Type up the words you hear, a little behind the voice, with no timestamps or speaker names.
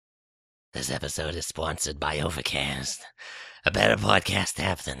This episode is sponsored by Overcast, a better podcast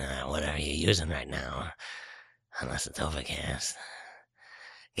app than whatever you're using right now, unless it's Overcast.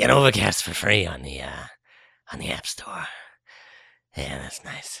 Get Overcast for free on the App Store. Yeah, that's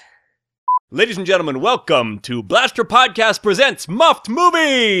nice. Ladies and gentlemen, welcome to Blaster Podcast Presents Muffed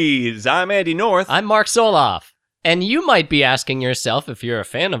Movies! I'm Andy North. I'm Mark Soloff. And you might be asking yourself, if you're a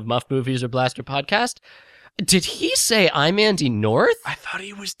fan of Muffed Movies or Blaster Podcast, did he say I'm Andy North? I thought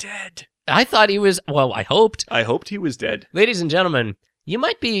he was dead. I thought he was, well, I hoped. I hoped he was dead. Ladies and gentlemen, you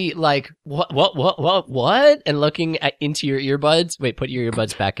might be like, what? And looking into your earbuds. Wait, put your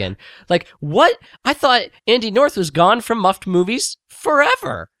earbuds back in. Like, what? I thought Andy North was gone from Muffed Movies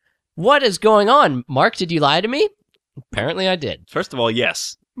forever. What is going on? Mark, did you lie to me? Apparently I did. First of all,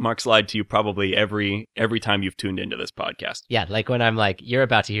 yes. Mark's lied to you probably every time you've tuned into this podcast. Yeah, like when I'm like, you're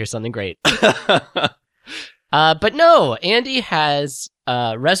about to hear something great. But no, Andy has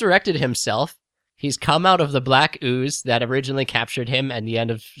resurrected himself. He's come out of the black ooze that originally captured him at the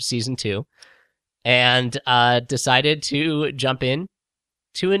end of season 2 and decided to jump in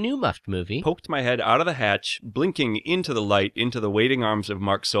to a new Muffed movie. Poked my head out of the hatch, blinking into the light, into the waiting arms of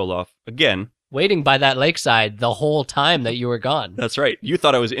Mark Soloff. Again. Waiting by that lakeside the whole time that you were gone. That's right. You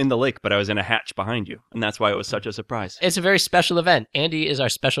thought I was in the lake, but I was in a hatch behind you. And that's why it was such a surprise. It's a very special event. Andy is our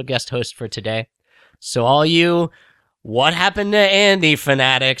special guest host for today. So all you What Happened to Andy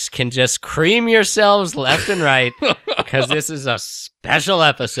fanatics can just cream yourselves left and right because this is a special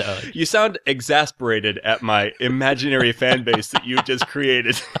episode. You sound exasperated at my imaginary fan base that you just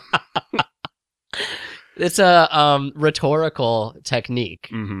created. It's a rhetorical technique.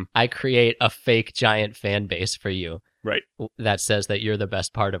 Mm-hmm. I create a fake giant fan base for you. Right. That says that you're the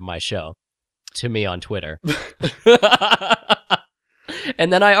best part of my show to me on Twitter.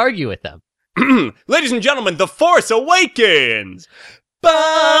 And then I argue with them. Ladies and gentlemen, The Force Awakens!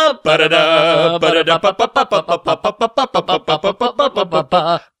 Star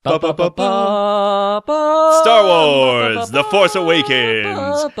Wars, The Force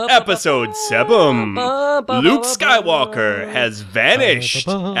Awakens, Episode 7. Luke Skywalker has vanished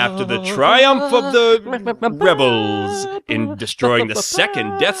after the triumph of the rebels in destroying the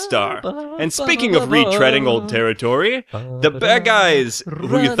second Death Star. And speaking of retreading old territory, the bad guys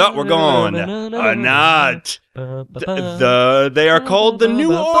who you thought were gone are not. They are called the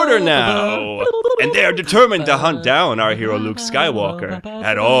New Order now, and they are determined to hunt down our hero Luke Skywalker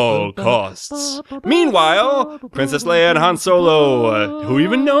at all costs. Meanwhile, Princess Leia and Han Solo, who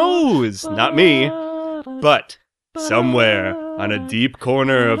even knows? Not me, but somewhere on a deep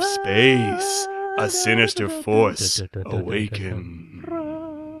corner of space, a sinister force awakens.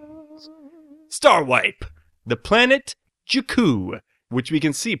 Star Wipe, the planet Jakku, which we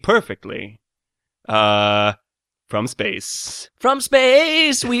can see perfectly. From space. From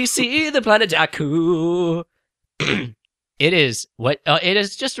space, we see the planet Jakku. It is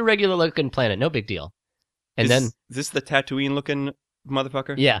just a regular looking planet, no big deal. And Is this the Tatooine looking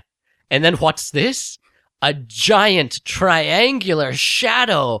motherfucker? Yeah. And then what's this? A giant triangular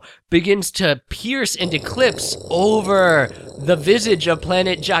shadow begins to pierce and eclipse over the visage of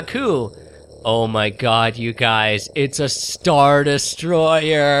planet Jakku. Oh my god, you guys, it's a Star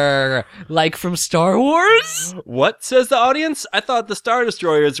Destroyer, like from Star Wars? What, says the audience? I thought the Star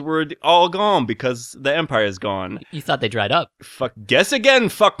Destroyers were all gone because the Empire's gone. You thought they dried up. Guess again,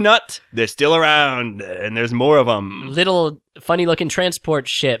 fucknut. They're still around, and there's more of them. Little funny-looking transport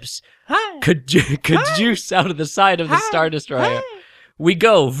ships could juice out of the side of the Star Destroyer. We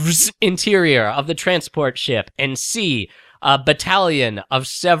go interior of the transport ship and see a battalion of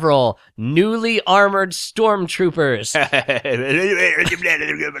several newly armored stormtroopers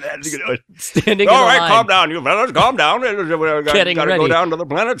standing in a All right, line calm down, you fellas, calm down. Getting gotta ready go down to the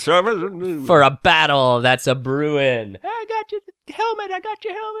planet service. for a battle that's a brewing. I got your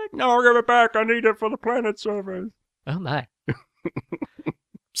helmet, No, give it back, I need it for the planet service. Oh my.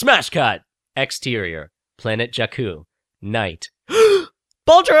 Smash cut. Exterior. Planet Jakku. Night.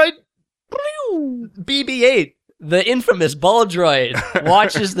 Ball droid! BB-8. The infamous ball droid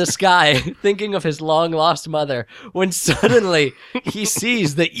watches the sky, thinking of his long-lost mother, when suddenly he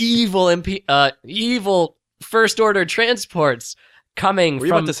sees the evil First-Order transports coming Were from...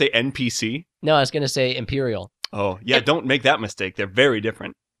 you about to say NPC? No, I was going to say Imperial. Oh, yeah, don't make that mistake. They're very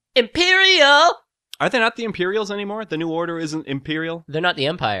different. Imperial! Are they not the Imperials anymore? The New Order isn't Imperial? They're not the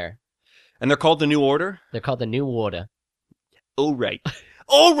Empire. And they're called the New Order? They're called the New Order. Oh, right.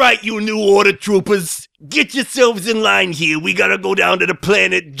 All right, you New Order troopers. Get yourselves in line here. We gotta go down to the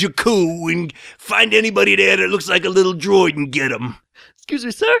planet Jakku and find anybody there that looks like a little droid and get him. Excuse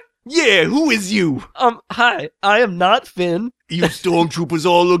me, sir? Yeah, who is you? Hi, I am not Finn. You stormtroopers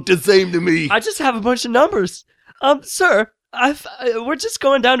all look the same to me. I just have a bunch of numbers. Sir, we're just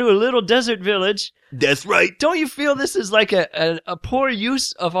going down to a little desert village. That's right. Don't you feel this is like a poor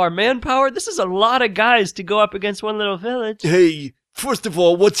use of our manpower? This is a lot of guys to go up against one little village. Hey, first of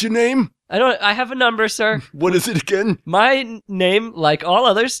all, what's your name? I have a number, sir. What is it again? My name, like all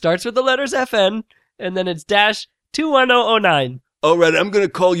others, starts with the letters FN, and then it's dash 21009. All right, I'm going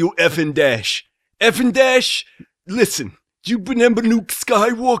to call you Effin' Dash. Effin' Dash, listen, do you remember Luke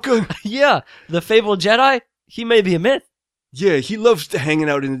Skywalker? Yeah, the fabled Jedi, he may be a myth. Yeah, he loves to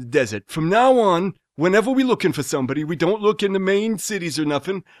hanging out in the desert. From now on, whenever we're looking for somebody, we don't look in the main cities or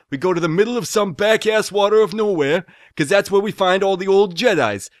nothing. We go to the middle of some back-ass water of nowhere, because that's where we find all the old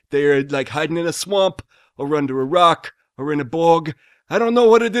Jedis. They're like hiding in a swamp, or under a rock, or in a bog. I don't know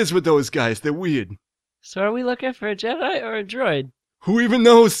what it is with those guys. They're weird. So are we looking for a Jedi or a droid? Who even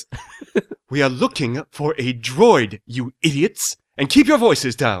knows? We are looking for a droid, you idiots. And keep your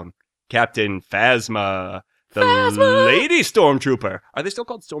voices down. Captain Phasma. The lady stormtrooper. Are they still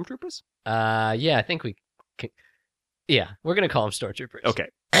called stormtroopers? Yeah, I think we can. Yeah, we're going to call them stormtroopers. Okay.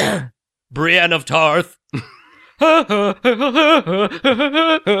 Brienne of Tarth.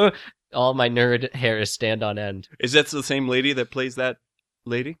 All my nerd hairs stand on end. Is that the same lady that plays that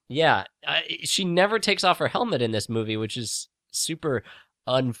lady? Yeah, she never takes off her helmet in this movie, which is super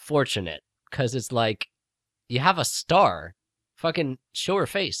unfortunate. Because it's like, you have a star. Fucking show her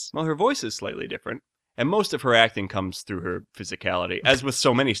face. Well, her voice is slightly different. And most of her acting comes through her physicality, as with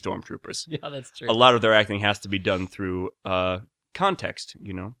so many stormtroopers. Yeah, that's true. A lot of their acting has to be done through context,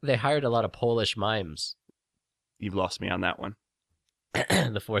 you know? They hired a lot of Polish mimes. You've lost me on that one.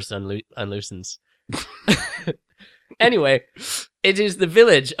 The Force unloosens. Anyway, it is the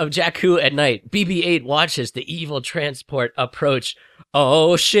village of Jakku at night. BB-8 watches the evil transport approach.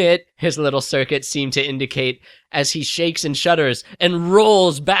 Oh shit, his little circuits seem to indicate as he shakes and shudders and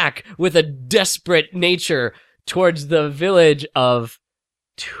rolls back with a desperate nature towards the village of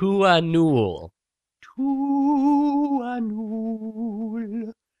Tuanul. Tuanul.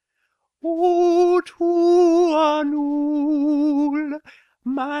 Oh, Tuanul.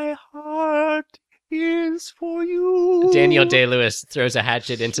 My heart is for you. Daniel Day-Lewis throws a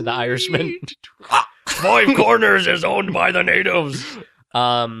hatchet into the Irishman. 5 Corners is owned by the natives.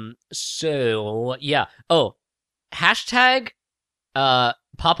 So yeah. Oh, hashtag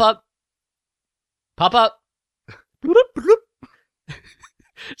pop up.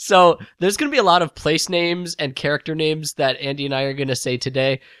 So there's gonna be a lot of place names and character names that Andy and I are gonna say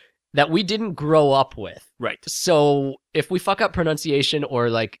today that we didn't grow up with. Right. So if we fuck up pronunciation or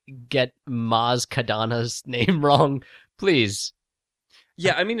like get Maz Kanata's name wrong, please.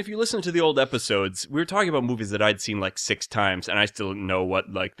 Yeah, I mean, if you listen to the old episodes, we were talking about movies that I'd seen like 6 times, and I still didn't know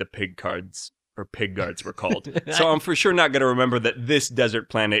what like the pig guards were called. So I'm for sure not going to remember that this desert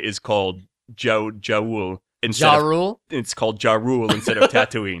planet is called Jaul. It's called Jarul instead of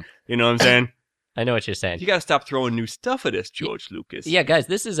Tatooine. You know what I'm saying? I know what you're saying. You got to stop throwing new stuff at us, George Lucas. Yeah, guys,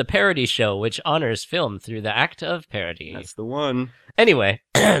 this is a parody show which honors film through the act of parody. That's the one. Anyway,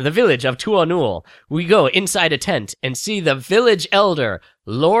 the village of Tuanul. We go inside a tent and see the village elder,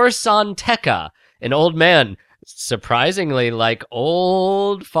 Lor San Tekka, an old man, surprisingly like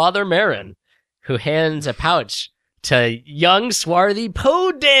old Father Merrin, who hands a pouch to young swarthy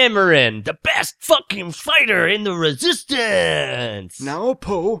Poe Dameron, the best fucking fighter in the Resistance. Now,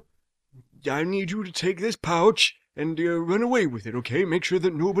 Poe, I need you to take this pouch and run away with it, okay? Make sure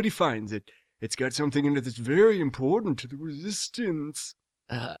that nobody finds it. It's got something in it that's very important to the Resistance.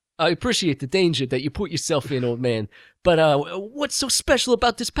 I appreciate the danger that you put yourself in, old man. But what's so special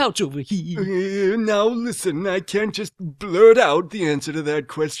about this pouch over here? Now listen, I can't just blurt out the answer to that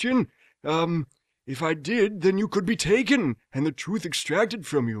question. If I did, then you could be taken and the truth extracted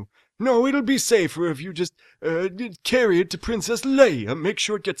from you. No, it'll be safer if you just carry it to Princess Leia. Make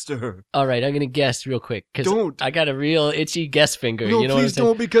sure it gets to her. All right, I'm going to guess real quick. Don't. I got a real itchy guess finger. No, you know please what I'm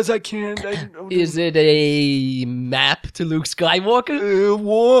don't, because I can't. Is it a map to Luke Skywalker?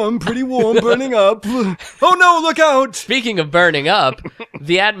 Warm, pretty warm, burning up. Oh no, look out! Speaking of burning up,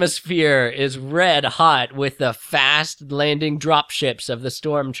 the atmosphere is red hot with the fast landing dropships of the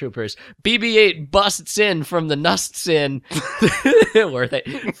stormtroopers. BB-8 busts in from the Nusts in worth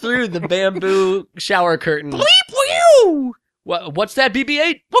it through the bamboo shower curtain. What's that,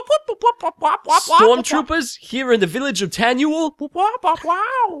 BB-8? Stormtroopers here in the village of Tanuel?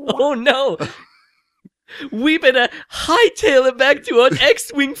 Oh no! We better hightail it back to an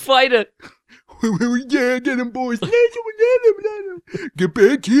X-Wing fighter. Yeah, get him, boys. Let him. Get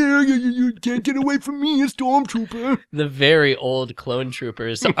back here. You can't get away from me, a stormtrooper. The very old clone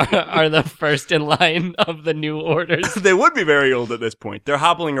troopers are the first in line of the new orders. They would be very old at this point. They're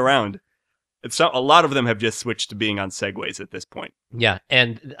hobbling around. A lot of them have just switched to being on Segways at this point. Yeah,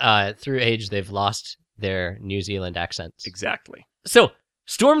 and through age, they've lost their New Zealand accents. Exactly. So,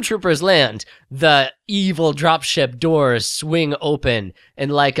 stormtroopers land, the evil dropship doors swing open,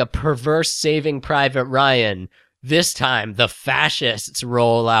 and like a perverse Saving Private Ryan, this time the fascists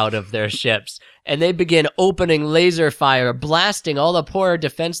roll out of their ships, and they begin opening laser fire, blasting all the poor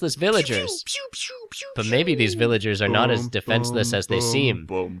defenseless villagers. But maybe these villagers are not as defenseless as they seem.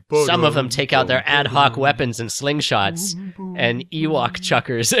 Some of them take out their ad hoc weapons and slingshots and Ewok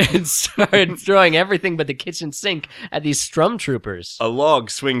chuckers and start throwing everything but the kitchen sink at these stormtroopers. A log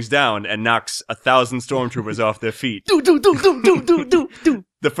swings down and knocks 1,000 stormtroopers off their feet. Do.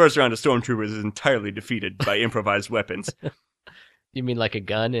 The first round of stormtroopers is entirely defeated by improvised weapons. You mean like a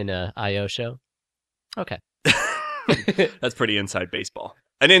gun in a I.O. show? Okay. That's pretty inside baseball.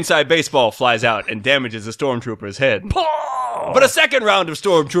 An inside baseball flies out and damages a stormtrooper's head. But a second round of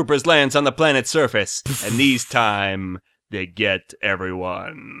stormtroopers lands on the planet's surface, and these time they get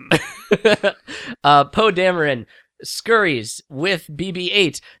everyone. Poe Dameron scurries with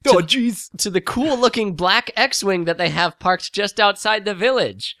BB-8 to the cool-looking black X-Wing that they have parked just outside the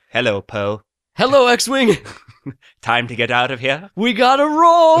village. Hello, Poe. Hello, X-Wing. Time to get out of here? We gotta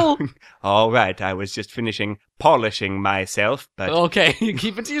roll. All right, I was just finishing polishing myself, but... Okay,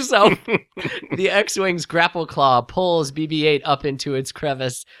 keep it to yourself. The X-Wing's grapple claw pulls BB-8 up into its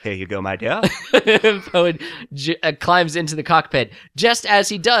crevice. Here you go, my dear. Poe climbs into the cockpit. Just as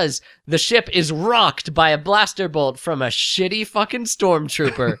he does, the ship is rocked by a blaster bolt from a shitty fucking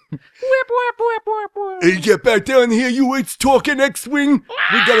stormtrooper. Hey, get back down here, you ain't talking, X-Wing.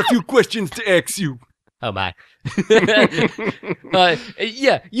 We got a few questions to ask you. Oh, my.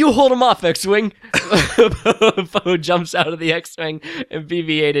 Yeah, you hold him off, X-Wing. Poe jumps out of the X-Wing and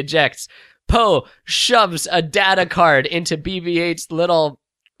BB-8 ejects. Poe shoves a data card into BB-8's little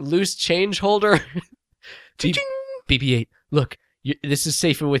loose change holder. BB-8, look, this is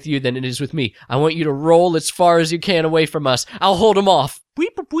safer with you than it is with me. I want you to roll as far as you can away from us. I'll hold him off.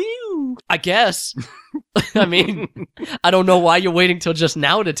 I guess. I mean, I don't know why you're waiting till just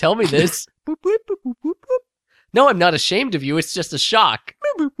now to tell me this. No, I'm not ashamed of you. It's just a shock.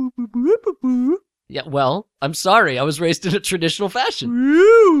 Yeah, well, I'm sorry. I was raised in a traditional fashion.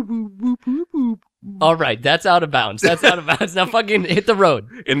 All right, that's out of bounds. Now fucking hit the road.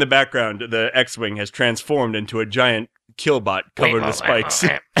 In the background, the X-Wing has transformed into a giant killbot covered with spikes,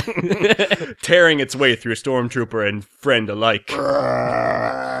 tearing its way through Stormtrooper and friend alike.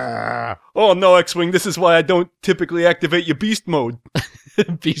 Oh no, X-Wing, this is why I don't typically activate your beast mode.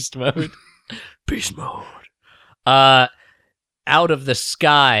 Beast mode. Out of the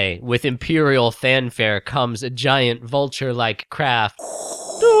sky with Imperial fanfare comes a giant vulture-like craft.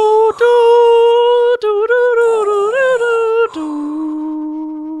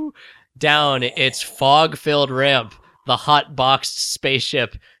 Down its fog-filled ramp, the hot-boxed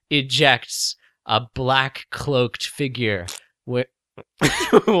spaceship ejects a black-cloaked figure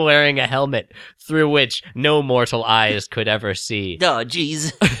wearing a helmet through which no mortal eyes could ever see. Oh,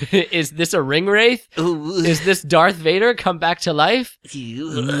 jeez. Is this a ring wraith? Ooh. Is this Darth Vader come back to life?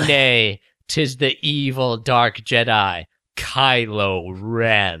 Ew. Nay, 'tis the evil dark Jedi, Kylo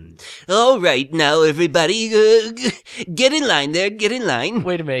Ren. All right, now everybody, get in line there, get in line.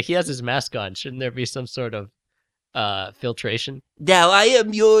 Wait a minute, he has his mask on. Shouldn't there be some sort of filtration? Now I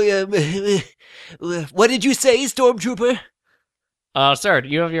am your, what did you say, Stormtrooper? Sir,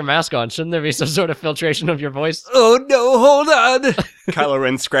 you have your mask on. Shouldn't there be some sort of filtration of your voice? Oh no, hold on. Kylo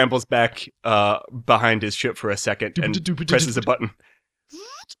Ren scrambles back behind his ship for a second and presses a button.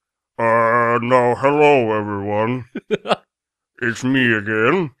 No, hello everyone. It's me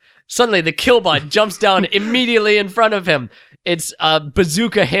again. Suddenly, the killbot jumps down immediately in front of him. Its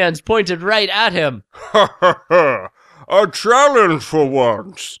bazooka hands pointed right at him. Ha ha ha! A challenge for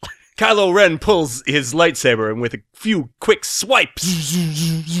once. Kylo Ren pulls his lightsaber and with a few quick swipes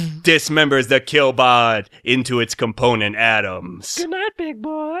dismembers the killbot into its component atoms. Good night, big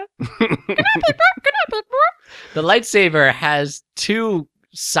boy. Good night, big boy. The lightsaber has two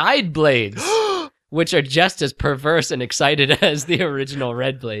side blades, which are just as perverse and excited as the original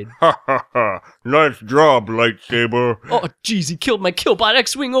red blade. Ha ha ha! Nice job, lightsaber. Oh, jeez, he killed my Killbot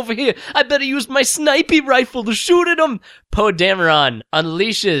X-Wing over here. I better use my snipey rifle to shoot at him. Poe Dameron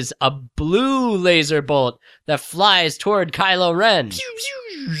unleashes a blue laser bolt that flies toward Kylo Ren.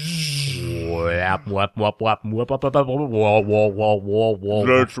 That's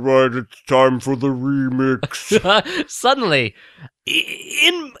right, it's time for the remix. Suddenly,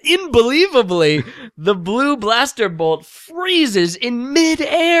 unbelievably, the blue blaster bolt freezes in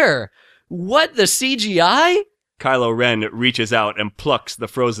midair. What, the CGI? Kylo Ren reaches out and plucks the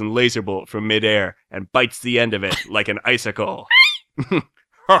frozen laser bolt from midair and bites the end of it like an icicle.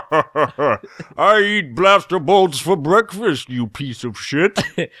 I eat blaster bolts for breakfast, you piece of shit.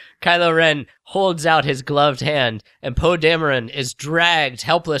 Kylo Ren holds out his gloved hand, and Poe Dameron is dragged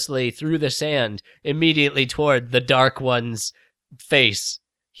helplessly through the sand, immediately toward the Dark One's face.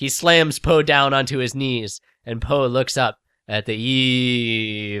 He slams Poe down onto his knees, and Poe looks up at the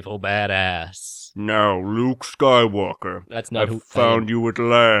evil badass. Now, Luke Skywalker, That's not I've who found you at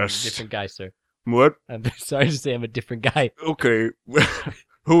last. Different guy, sir. What? I'm sorry to say I'm a different guy. Okay.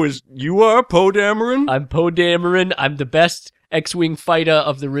 Who is... You are Poe Dameron? I'm Poe Dameron. I'm the best X-Wing fighter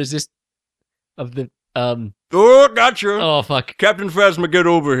of the Oh, gotcha. Oh, fuck. Captain Phasma, get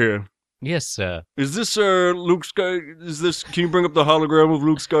over here. Yes, sir. Is this, Luke Sky... Is this... Can you bring up the hologram of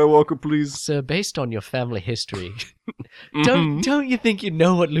Luke Skywalker, please? Sir, based on your family history, Mhm. don't you think you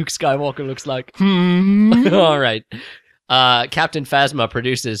know what Luke Skywalker looks like? Hmm. All right. Captain Phasma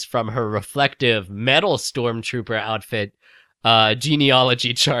produces from her reflective metal stormtrooper outfit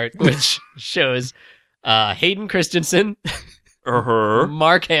genealogy chart, which shows Hayden Christensen, Uh-huh.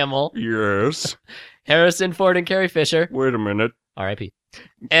 Mark Hamill, Yes. Harrison Ford, and Carrie Fisher. Wait a minute. R.I.P.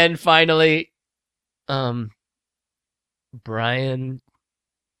 And finally, Brian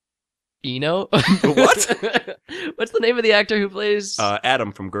Eno. What? What's the name of the actor who plays?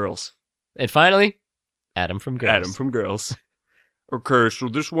 Adam from Girls. And finally, Adam from Girls. Adam from Girls. Okay, so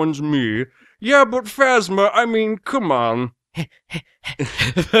this one's me. Yeah, but Phasma, I mean, come on.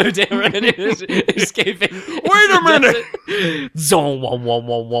 Dameron is escaping. Wait a minute! Zone.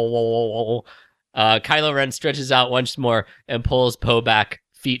 Kylo Ren stretches out once more and pulls Poe back,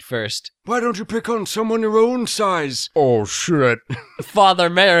 feet first. Why don't you pick on someone your own size? Oh, shit. Father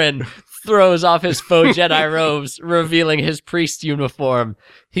Merrin throws off his faux Jedi robes, revealing his priest uniform.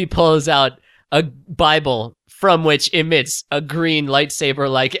 He pulls out a Bible from which emits a green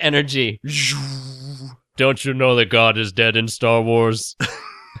lightsaber-like energy. Don't you know that God is dead in Star Wars?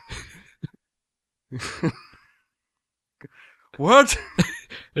 What?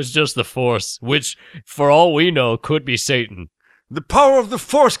 It's just the Force, which, for all we know, could be Satan. The power of the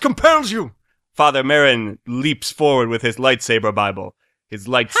Force compels you! Father Merrin leaps forward with his lightsaber Bible. His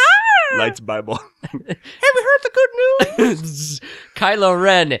lights Bible. Have you heard the good news? Kylo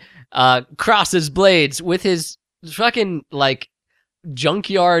Ren crosses blades with his fucking,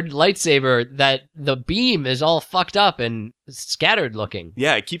 junkyard lightsaber that the beam is all fucked up and scattered looking.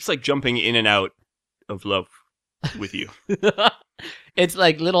 Yeah, it keeps, jumping in and out of love with you. It's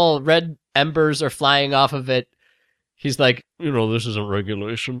like little red embers are flying off of it. He's like, this isn't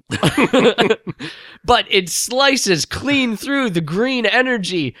regulation. But it slices clean through the green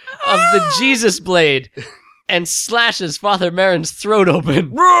energy of the Jesus blade and slashes Father Merrin's throat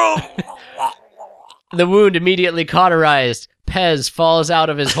open. The wound immediately cauterized. Pez falls out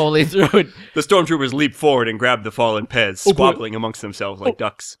of his holy throat. The stormtroopers leap forward and grab the fallen Pez, squabbling amongst themselves like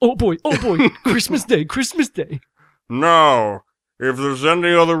ducks. Oh boy, Christmas Day. Now, if there's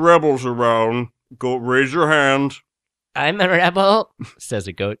any other rebels around, go raise your hand. I'm a rebel, says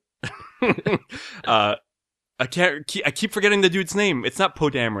a goat. I keep forgetting the dude's name. It's not Poe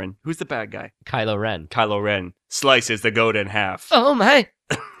Dameron. Who's the bad guy? Kylo Ren. Kylo Ren slices the goat in half. Oh my.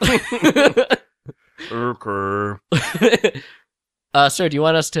 Okay. Sir, do you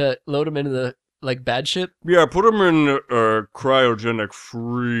want us to load him into the, bad ship? Yeah, put him in cryogenic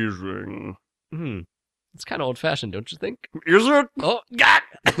freezing. It's kind of old-fashioned, don't you think? Is it? Oh, God!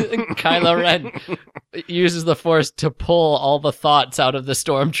 Kylo Ren uses the Force to pull all the thoughts out of the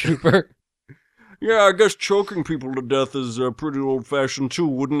stormtrooper. Yeah, I guess choking people to death is pretty old-fashioned too,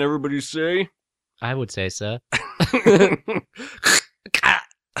 wouldn't everybody say? I would say so.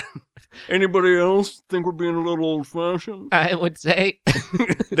 Anybody else think we're being a little old-fashioned? I would say.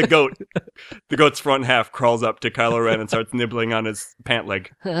 The goat's front half crawls up to Kylo Ren and starts nibbling on his pant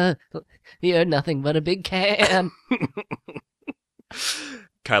leg. You're nothing but a big can.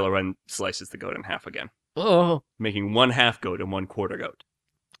 Kylo Ren slices the goat in half again. Oh. Making 1/2 goat and 1/4 goat.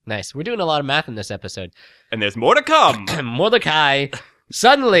 Nice. We're doing a lot of math in this episode. And there's more to come. Mordecai.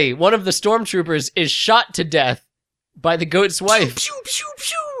 Suddenly, one of the stormtroopers is shot to death by the goat's wife. Pew, pew,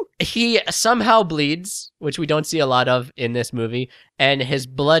 pew. He somehow bleeds, which we don't see a lot of in this movie, and his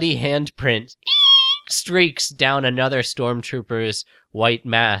bloody handprint streaks down another stormtrooper's white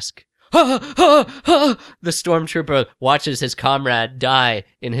mask. The stormtrooper watches his comrade die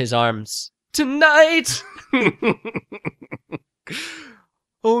in his arms tonight.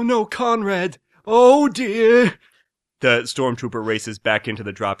 Oh no, Conrad! Oh dear! The stormtrooper races back into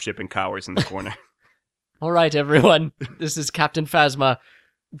the dropship and cowers in the corner. All right, everyone. This is Captain Phasma.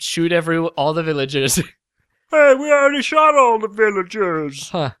 Shoot all the villagers. Hey, we already shot all the villagers!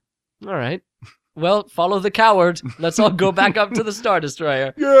 Huh. All right. Well, follow the coward. Let's all go back up to the Star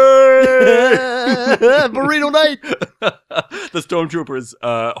Destroyer. Yay! Burrito night! The stormtroopers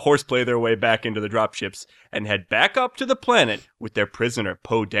horseplay their way back into the dropships and head back up to the planet with their prisoner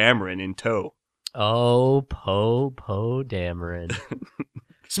Poe Dameron in tow. Oh, Poe Dameron.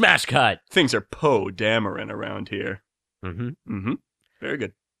 Smash cut! Things are Poe Dameron around here. Mm-hmm. Very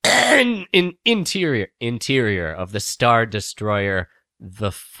good. In interior of the Star Destroyer, the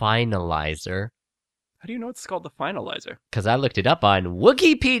Finalizer. How do you know it's called the Finalizer? Because I looked it up on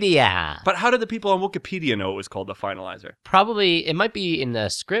Wikipedia. But how did the people on Wikipedia know it was called the Finalizer? Probably, it might be in the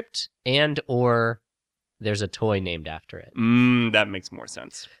script or there's a toy named after it. That makes more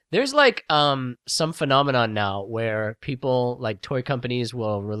sense. There's like some phenomenon now where people, like toy companies,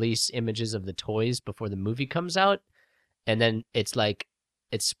 will release images of the toys before the movie comes out. And then it's like,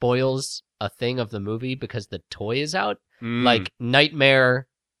 it spoils a thing of the movie because the toy is out. Like Nightmare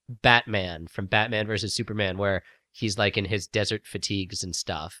Batman from Batman vs. Superman, where he's like in his desert fatigues and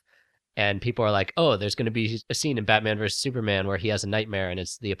stuff. And people are like, oh, there's going to be a scene in Batman vs. Superman where he has a nightmare and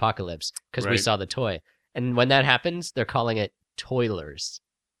it's the apocalypse because we saw the toy. And when that happens, they're calling it Toilers.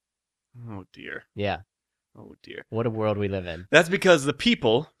 Oh, dear. Yeah. Oh, dear. What a world we live in. That's because the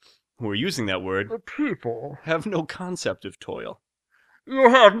people who are using that word The people. have no concept of toil. You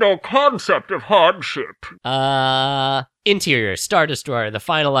have no concept of hardship. Interior, Star Destroyer, the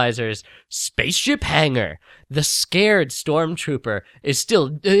Finalizers, spaceship hangar. The scared stormtrooper is still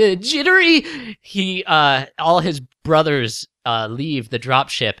jittery. All his brothers leave the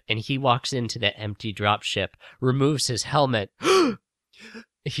dropship, and he walks into the empty dropship, removes his helmet.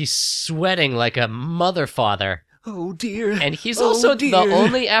 He's sweating like a mother father. Oh, dear. And he's also the dear.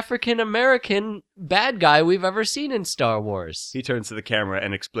 only African-American bad guy we've ever seen in Star Wars. He turns to the camera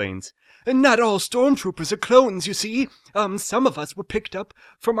and explains, "Not all stormtroopers are clones, you see. Some of us were picked up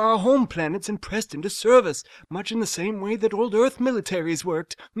from our home planets and pressed into service, much in the same way that old Earth militaries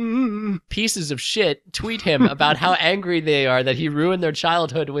worked. Pieces of shit tweet him about how angry they are that he ruined their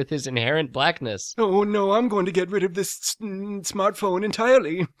childhood with his inherent blackness. Oh, no, I'm going to get rid of this smartphone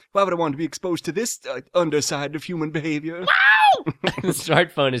entirely. Why would I want to be exposed to this underside of human behavior?" The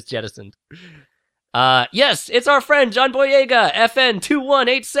smartphone is jettisoned. Yes, it's our friend John Boyega, FN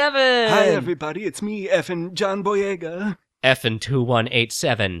 2187. Hi, everybody. It's me, effing John Boyega. FN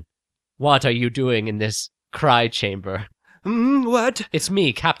 2187. What are you doing in this cry chamber? What? It's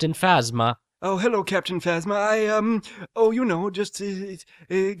me, Captain Phasma. Oh, hello, Captain Phasma.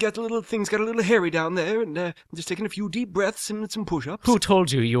 Things got a little hairy down there, and just taking a few deep breaths and some push-ups. Who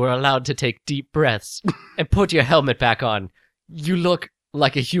told you were allowed to take deep breaths? And put your helmet back on. You look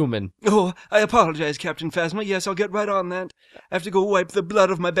like a human. Oh, I apologize, Captain Phasma. Yes, I'll get right on that. I have to go wipe the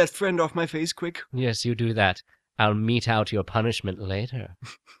blood of my best friend off my face quick. Yes, you do that. I'll mete out your punishment later.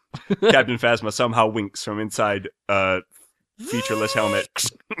 Captain Phasma somehow winks from inside a featureless helmet.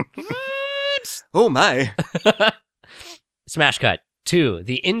 Oh, my. Smash cut. 2.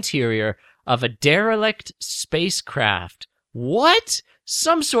 The interior of a derelict spacecraft. What?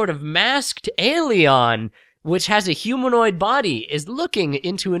 Some sort of masked alien, which has a humanoid body, is looking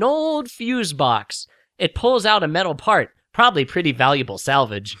into an old fuse box. It pulls out a metal part, probably pretty valuable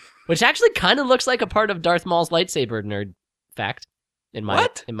salvage, which actually kind of looks like a part of Darth Maul's lightsaber, nerd fact, in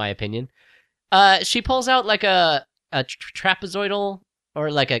my opinion. She pulls out like a trapezoidal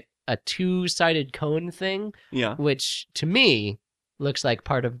or like a two-sided cone thing, Yeah. which to me looks like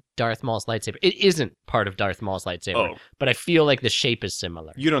part of Darth Maul's lightsaber. It isn't part of Darth Maul's lightsaber, but I feel like the shape is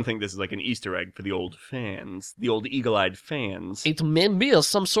similar. You don't think this is like an Easter egg for the old fans, the old eagle-eyed fans? It may be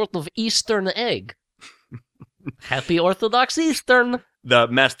some sort of Eastern egg. Happy Orthodox Eastern. The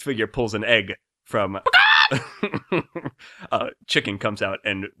masked figure pulls an egg from... Chicken comes out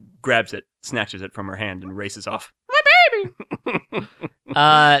and grabs it, snatches it from her hand, and races off.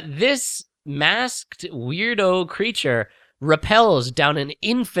 This masked weirdo creature rappels down an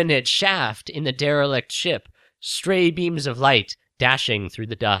infinite shaft in the derelict ship, stray beams of light dashing through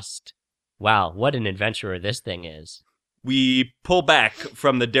the dust. Wow, what an adventurer this thing is. We pull back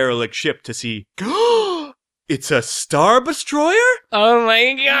from the derelict ship to see... It's a Star Destroyer? Oh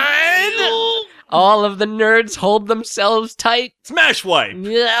my god! All of the nerds hold themselves tight. Smash wipe!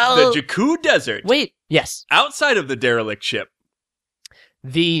 No. The Jakku Desert. Wait, yes. Outside of the derelict ship.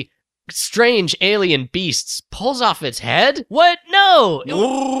 The strange alien beasts, pulls off its head? What? No!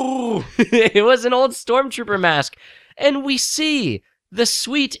 Ooh. It was an old stormtrooper mask. And we see the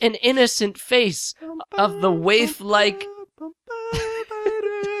sweet and innocent face of the waif-like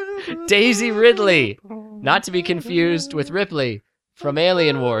Daisy Ridley. Not to be confused with Ripley from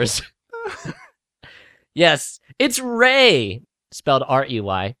Alien Wars. Yes, it's Rey. Spelled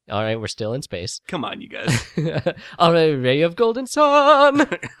R-E-Y. All right, we're still in space. Come on, you guys. All right, ray of golden sun.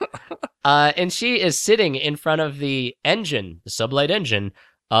 And she is sitting in front of the engine, the sublight engine,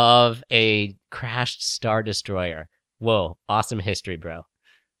 of crashed Star Destroyer. Whoa, awesome history, bro.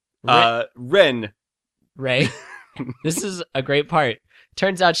 Ren. Rey, this is a great part.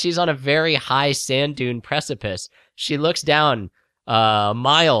 Turns out she's on a very high sand dune precipice. She looks down a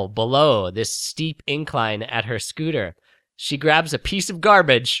mile below this steep incline at her scooter. She grabs a piece of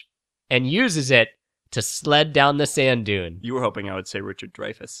garbage and uses it to sled down the sand dune. You were hoping I would say Richard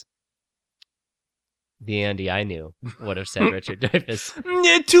Dreyfuss. The Andy I knew would have said Richard Dreyfuss.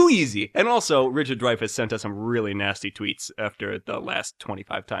 Yeah, too easy. And also, Richard Dreyfuss sent us some really nasty tweets after the last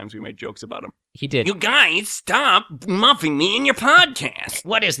 25 times we made jokes about him. He did. You guys, stop muffing me in your podcast.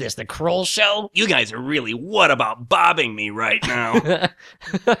 What is this, the Kroll Show? You guys are really what about bobbing me right now?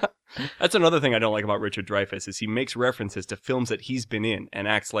 That's another thing I don't like about Richard Dreyfuss is he makes references to films that he's been in and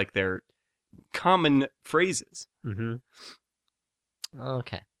acts like they're common phrases. Mm-hmm.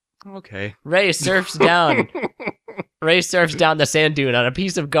 Okay. Okay. Rey surfs down the sand dune on a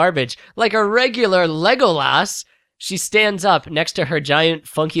piece of garbage like a regular Legolas. She stands up next to her giant,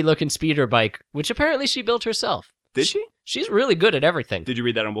 funky-looking speeder bike, which apparently she built herself. Did she? She's really good at everything. Did you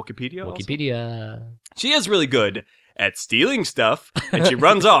read that on Wikipedia? Wikipedia. She is really good at stealing stuff, and she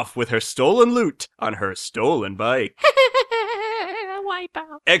runs off with her stolen loot on her stolen bike. Wipe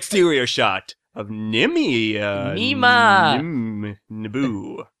out. Exterior shot of Nima.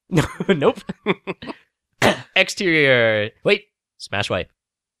 Naboo. Nope. Exterior. Wait. Smash wipe.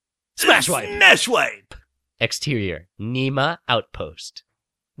 Smash wipe. Smash wipe. Exterior. Nima Outpost.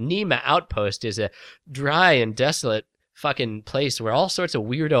 Nima Outpost is a dry and desolate fucking place where all sorts of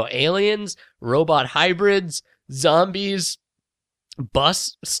weirdo aliens, robot hybrids, zombies,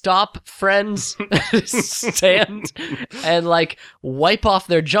 bus stop friends stand and like wipe off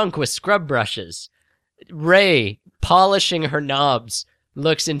their junk with scrub brushes. Rey, polishing her knobs,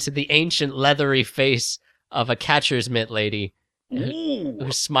 looks into the ancient leathery face of a catcher's mitt lady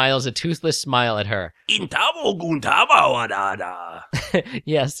who smiles a toothless smile at her.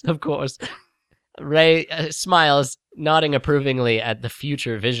 Yes, of course. Rey smiles, nodding approvingly at the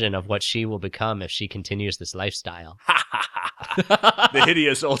future vision of what she will become if she continues this lifestyle. The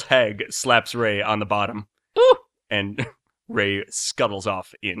hideous old hag slaps Rey on the bottom, Ooh. and Rey scuttles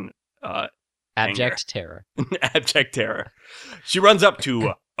off in Abject terror. abject terror. She runs up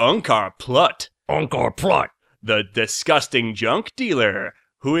to Unkar Plutt. Encore plot. The disgusting junk dealer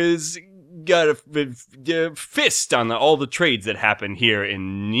who has got a fist on all the trades that happen here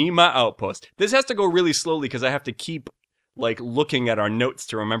in Nima Outpost. This has to go really slowly because I have to keep looking at our notes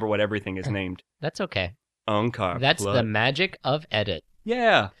to remember what everything is named. That's okay. Unkar That's Plutt. the magic of edit.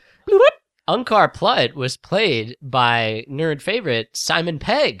 Yeah. Unkar Plutt was played by nerd favorite Simon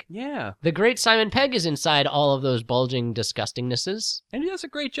Pegg. Yeah. The great Simon Pegg is inside all of those bulging disgustingnesses. And he does a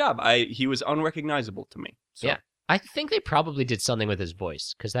great job. He was unrecognizable to me. So. Yeah. I think they probably did something with his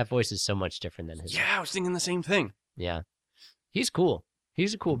voice, because that voice is so much different than his. Yeah, I was thinking the same thing. Yeah. He's cool.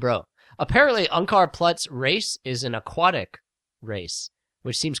 He's a cool bro. Apparently, Unkar Plutt's race is an aquatic race,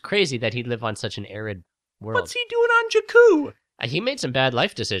 which seems crazy that he'd live on such an arid world. What's he doing on Jakku? He made some bad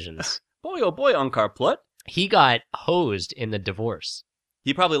life decisions. Boy, oh boy, Unkar Plutt. He got hosed in the divorce.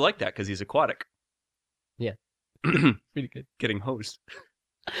 He probably liked that because he's aquatic. Yeah. Pretty good. Getting hosed.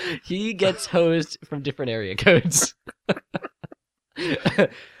 He gets hosed from different area codes.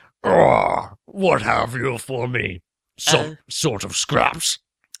 What have you for me? Some sort of scraps.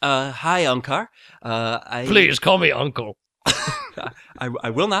 Hi, Unkar. Please call me uncle. I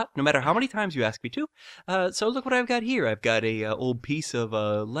will not, no matter how many times you ask me to. So look what I've got here. I've got a old piece of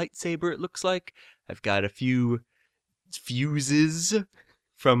a lightsaber, it looks like. I've got a few fuses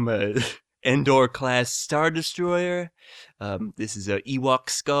from a Endor-class Star Destroyer. This is a Ewok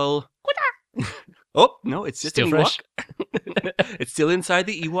skull. Oh, no, it's just Still an fresh. Ewok. It's still inside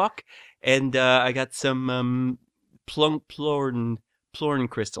the Ewok. And I got some plorn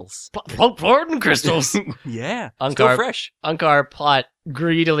crystals. Plorn crystals. Yeah, Unkar- still fresh. Unkar Plutt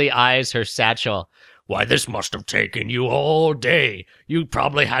greedily eyes her satchel. Why, this must have taken you all day. You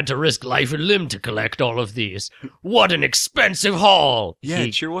probably had to risk life and limb to collect all of these. What an expensive haul. Yeah, He-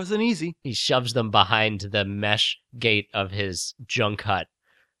 it sure wasn't easy. He shoves them behind the mesh gate of his junk hut.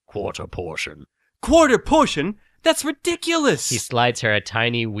 quarter portion. Quarter portion? That's ridiculous. He slides her a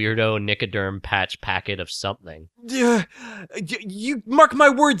tiny weirdo Nicoderm patch packet of something. You mark my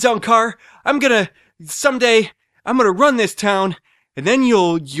words, Ankar. Someday, I'm gonna run this town, and then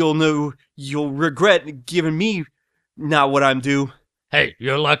you'll know, you'll regret giving me not what I'm due. Hey,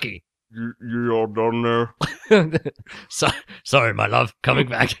 you're lucky. You all done there? Sorry, my love. Coming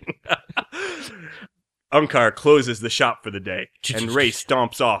back. Ankar closes the shop for the day, and Ray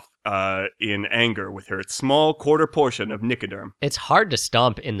stomps off in anger with her small quarter portion of Nicoderm. It's hard to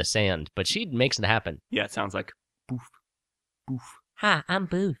stomp in the sand, but she makes it happen. Yeah, it sounds like boof, boof. Hi, I'm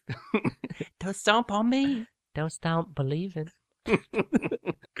Booth. Don't stomp on me. Don't stomp, believe it.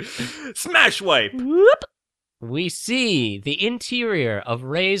 Smash wipe. We see the interior of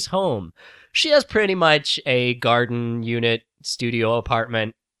Ray's home. She has pretty much a garden unit, studio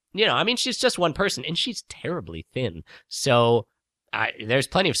apartment. You know, I mean, she's just one person, and she's terribly thin. So there's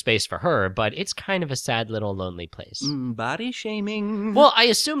plenty of space for her, but it's kind of a sad little lonely place. Body shaming. Well, I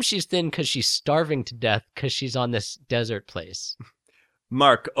assume she's thin because she's starving to death because she's on this desert place.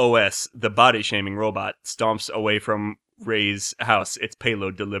 Mark OS, the body shaming robot, stomps away from Ray's house. Its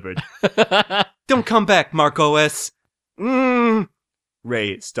payload delivered. Don't come back, Mark OS. Ray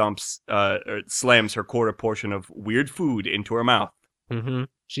stomps, slams her quarter portion of weird food into her mouth. Mm-hmm.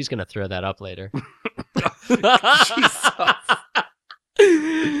 She's gonna throw that up later.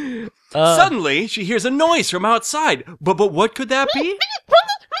 Suddenly, she hears a noise from outside. But what could that be?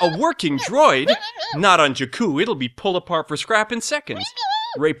 A working droid? Not on Jakku. It'll be pulled apart for scrap in seconds.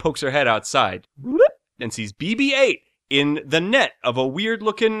 Ray pokes her head outside and sees BB-8 in the net of a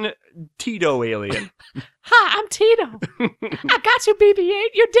weird-looking Tito alien. Hi, I'm Tito. I got you, BB-8.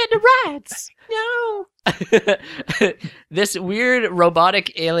 You're dead to rights. No. This weird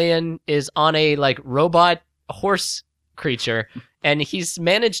robotic alien is on a robot horse creature, and he's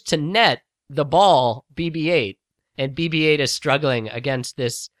managed to net the ball BB-8, and BB-8 is struggling against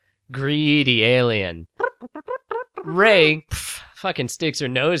this greedy alien. Ray fucking sticks her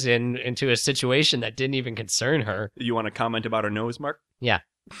nose into a situation that didn't even concern her. You want to comment about her nose, Mark? Yeah.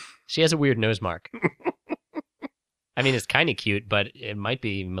 She has a weird nose mark. I mean, it's kind of cute, but it might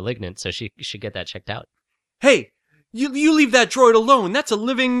be malignant, so she should get that checked out. Hey, you leave that droid alone. That's a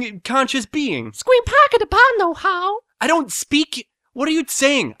living, conscious being. Squeam pocket upon no how. I don't speak... What are you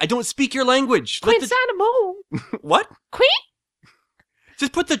saying? I don't speak your language. Queen Sanamo. What? Queen?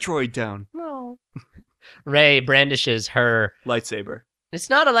 Just put the droid down. No. Ray brandishes her... Lightsaber. It's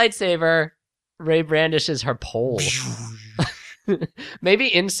not a lightsaber. Ray brandishes her pole.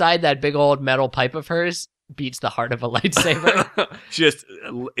 Maybe inside that big old metal pipe of hers beats the heart of a lightsaber. She just,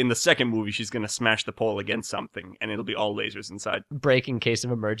 in the second movie, she's going to smash the pole against something, and it'll be all lasers inside. Break in case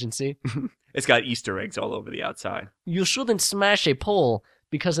of emergency. It's got Easter eggs all over the outside. You shouldn't smash a pole,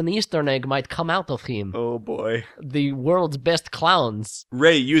 because an Easter egg might come out of him. Oh, boy. The world's best clowns.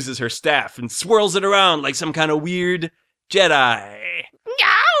 Ray uses her staff and swirls it around like some kind of weird Jedi.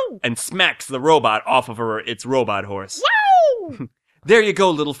 Yow! And smacks the robot off of its robot horse. Wow! There you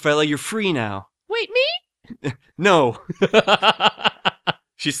go, little fella. You're free now. Wait, me? No.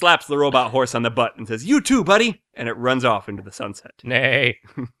 She slaps the robot horse on the butt and says, "You too, buddy," and it runs off into the sunset. Nay.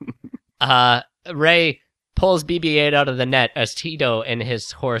 Ray pulls BB-8 out of the net as Tito and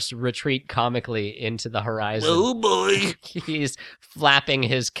his horse retreat comically into the horizon. Oh, boy. He's flapping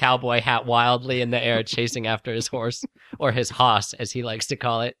his cowboy hat wildly in the air, chasing after his horse, or his hoss, as he likes to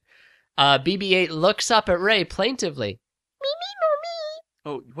call it. BB-8 looks up at Ray plaintively.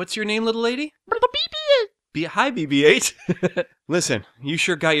 Oh, what's your name, little lady? BB-8. Hi, BB-8. Listen, you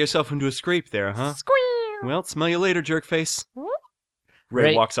sure got yourself into a scrape there, huh? Squeal. Well, smell you later, jerkface.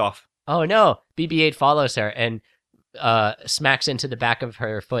 Ray walks off. Oh no, BB-8 follows her and smacks into the back of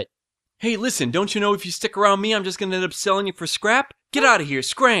her foot. Hey, listen, don't you know if you stick around me, I'm just gonna end up selling you for scrap? Get out of here,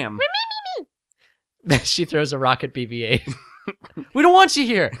 scram! She throws a rock at BB-8. We don't want you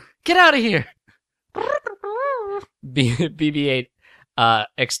here! Get out of here! BB-8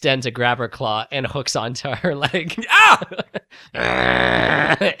 extends a grabber claw and hooks onto her leg. Ah!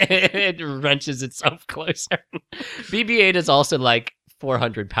 It wrenches itself closer. BB-8 is also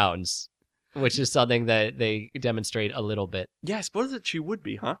 400 pounds, which is something that they demonstrate a little bit. Yeah, I suppose that she would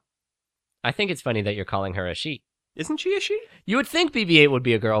be, huh? I think it's funny that you're calling her a she. Isn't she a she? You would think BB-8 would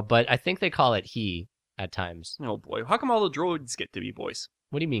be a girl, but I think they call it he at times. Oh boy, how come all the droids get to be boys?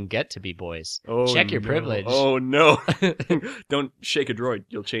 What do you mean get to be boys? Oh, Check your no. privilege. Oh no. Don't shake a droid,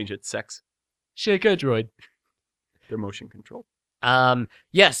 you'll change its sex. Shake a droid. They're motion control.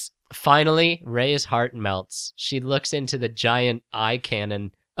 Yes, finally, Ray's heart melts. She looks into the giant eye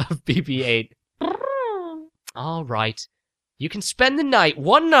cannon of BB-8. All right, You can spend the night,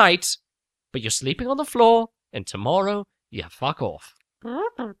 one night, but you're sleeping on the floor, and tomorrow you fuck off.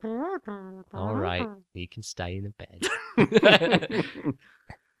 All right, you can stay in the bed.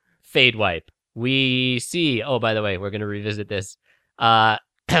 Fade wipe. We see, oh, by the way, we're going to revisit this.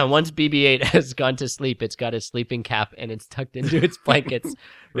 Once BB-8 has gone to sleep, it's got a sleeping cap and it's tucked into its blankets.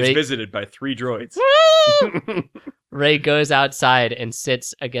 It's visited by 3 droids. Rey goes outside and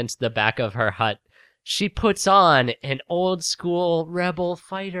sits against the back of her hut. She puts on an old school Rebel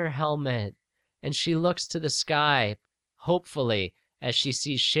fighter helmet and she looks to the sky, hopefully, as she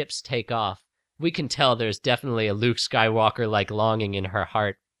sees ships take off. We can tell there's definitely a Luke Skywalker-like longing in her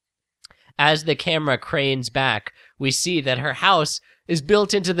heart. As the camera cranes back, we see that her house is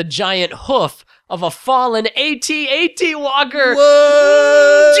built into the giant hoof of a fallen AT-AT walker.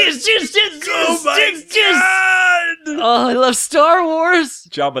 What? Oh my God! Oh, I love Star Wars.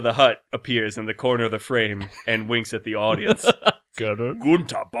 Jabba the Hutt appears in the corner of the frame and winks at the audience.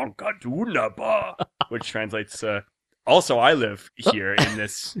 Gunta banka dunaba, which translates, also I live here in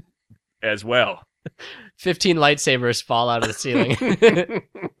this as well. 15 lightsabers fall out of the ceiling.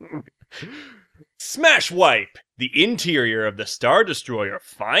 Smash wipe, the interior of the Star Destroyer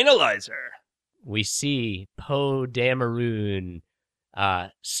Finalizer. We see Poe Dameron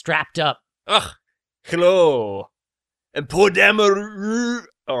strapped up. Ugh, hello. And Poe Dameron.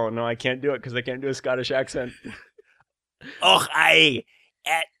 Oh no, I can't do it because I can't do a Scottish accent. Oh,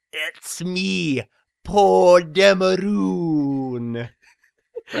 it's me, Poe Dameron.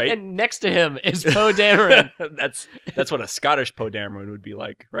 Right? And next to him is Poe Dameron. That's what a Scottish Poe Dameron would be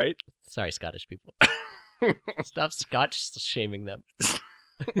like, right? Sorry, Scottish people. Stop Scotch shaming them.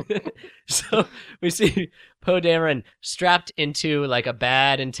 So we see Poe Dameron strapped into like a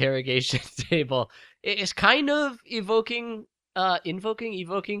bad interrogation table. It's kind of invoking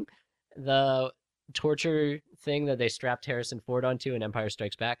the torture thing that they strapped Harrison Ford onto in Empire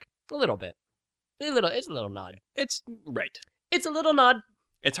Strikes Back. A little bit. It's a little nod. It's right. It's a little nod.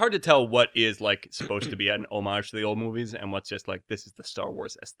 It's hard to tell what is like supposed to be an homage to the old movies and what's just like this is the Star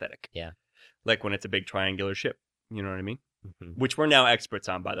Wars aesthetic. Yeah. Like when it's a big triangular ship. You know what I mean? Mm-hmm. Which we're now experts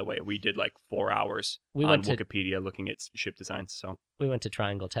on, by the way. We did like 4 hours on Wikipedia looking at ship designs. So we went to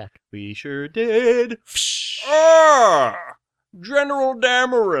Triangle Tech. We sure did. General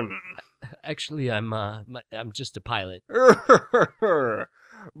Dameron. Actually, I'm just a pilot.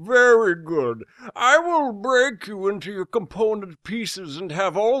 Very good. I will break you into your component pieces and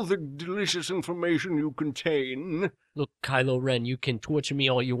have all the delicious information you contain. Look, Kylo Ren, you can torture me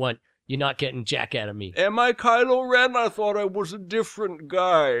all you want. You're not getting jack out of me. Am I Kylo Ren? I thought I was a different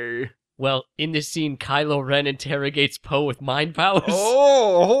guy. Well, in this scene, Kylo Ren interrogates Poe with mind powers.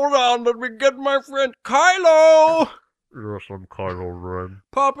 Oh, hold on. Let me get my friend Kylo! Yes, I'm Kylo Ren.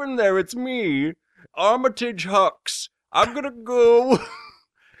 Pop in there. It's me, Armitage Hux. I'm gonna go...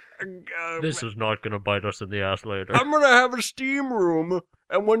 This is not gonna bite us in the ass later. I'm gonna have a steam room,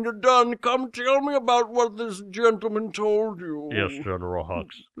 and when you're done, come tell me about what this gentleman told you. Yes, General Hux.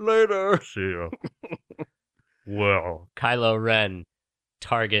 Later. See ya. Well, Kylo Ren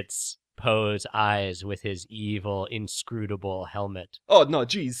targets Poe's eyes with his evil, inscrutable helmet. Oh, no,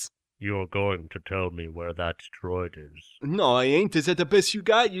 jeez. You're going to tell me where that droid is. No, I ain't. Is that the best you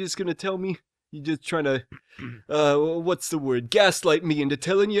got? You're just gonna tell me? You're just trying to, what's the word? Gaslight me into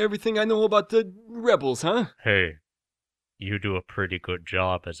telling you everything I know about the rebels, huh? Hey, you do a pretty good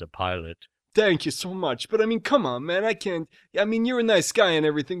job as a pilot. Thank you so much. But I mean, come on, man. You're a nice guy and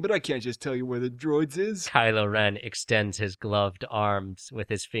everything, but I can't just tell you where the droids is. Kylo Ren extends his gloved arms with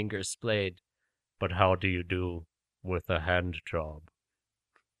his fingers splayed. But how do you do with a hand job?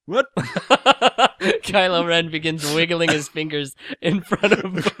 What? Kylo Ren begins wiggling his fingers in front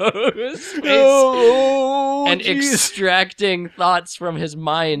of Poe's face and extracting thoughts from his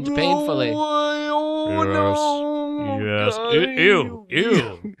mind painfully. Yes.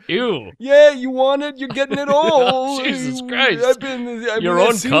 Ew. Yeah, you want it? You're getting it all. Jesus Christ. Your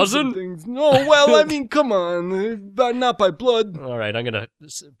own cousin? No, well, I mean, come on. Not by blood. All right, I'm going to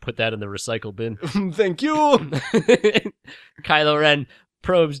put that in the recycle bin. Thank you. Kylo Ren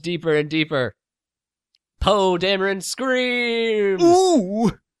probes deeper and deeper. Poe Dameron screams.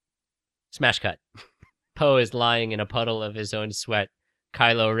 Ooh! Smash cut. Poe is lying in a puddle of his own sweat.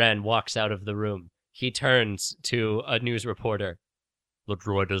 Kylo Ren walks out of the room. He turns to a news reporter. The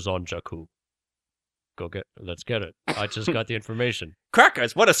droid is on Jakku. Let's get it. I just got the information.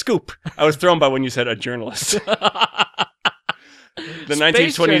 Crackers, what a scoop. I was thrown by when you said a journalist. The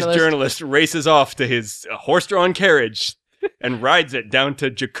 1920s journalist races off to his horse-drawn carriage and rides it down to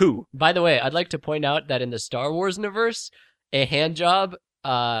Jakku. By the way, I'd like to point out that in the Star Wars universe, a hand job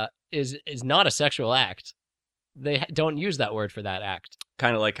is not a sexual act. They don't use that word for that act.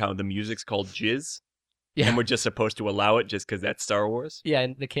 Kind of like how the music's called jizz, Yeah. and we're just supposed to allow it just because that's Star Wars. Yeah,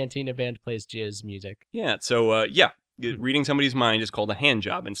 and the Cantina Band plays jizz music. Yeah, so, reading somebody's mind is called a hand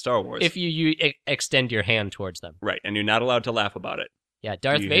job in Star Wars. If you extend your hand towards them. Right, and you're not allowed to laugh about it. Yeah,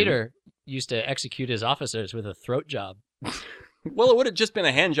 Darth You- Vader used to execute his officers with a throat job. Well, it would have just been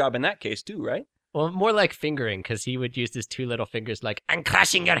a hand job in that case, too, right? Well, more like fingering, because he would use his two little fingers like, I'm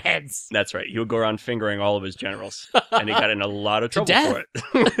crushing your heads. That's right. He would go around fingering all of his generals, and he got in a lot of To trouble for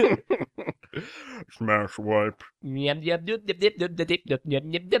it. Smash wipe.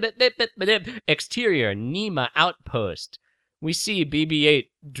 Exterior, Nema Outpost. We see BB-8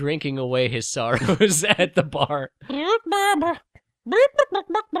 drinking away his sorrows at the bar.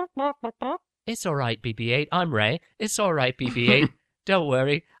 It's all right, BB-8. I'm Ray. It's all right, BB-8. Don't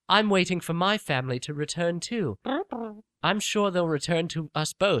worry. I'm waiting for my family to return too. I'm sure they'll return to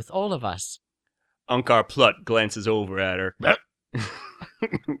us both, all of us. Unkar Plutt glances over at her.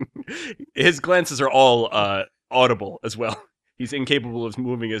 His glances are all audible as well. He's incapable of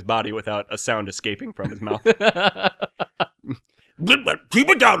moving his body without a sound escaping from his mouth. Keep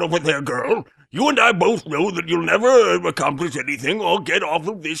it down over there, girl. You and I both know that you'll never accomplish anything or get off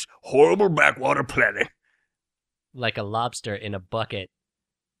of this horrible backwater planet. Like a lobster in a bucket,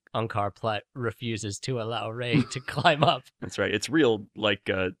 Unkar Plutt refuses to allow Rey to climb up. That's right. It's real,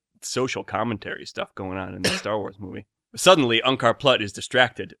 social commentary stuff going on in this Star Wars movie. Suddenly, Unkar Plutt is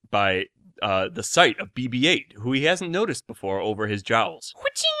distracted by the sight of BB-8, who he hasn't noticed before over his jowls.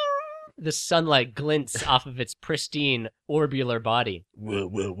 The sunlight glints off of its pristine, orbular body. Well.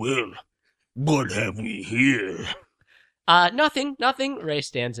 What have we here? Nothing. Rey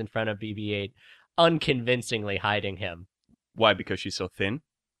stands in front of BB-8, unconvincingly hiding him. Why? Because she's so thin?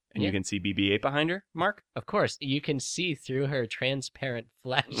 And Yeah. you can see BB-8 behind her, Mark? Of course, you can see through her transparent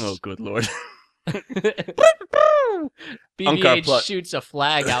flesh. Oh, good lord. BB-8 Plutt. shoots a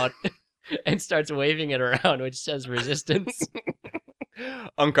flag out and starts waving it around, which says resistance.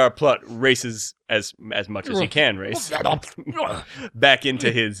 Unkar Plutt races as much as he can race back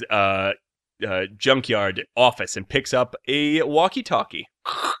into his junkyard office and picks up a walkie-talkie.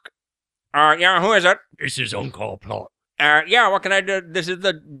 Yeah, who is it? This is Unkar Plutt Yeah, what can I do? This is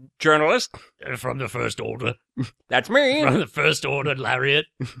the journalist. from the First Order. That's me. From the First Order, Lariat.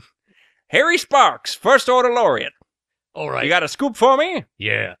 Harry Sparks, First Order Laureate. All right. You got a scoop for me?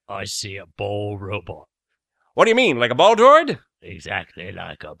 Yeah, I see a ball robot. What do you mean, like a ball droid? Exactly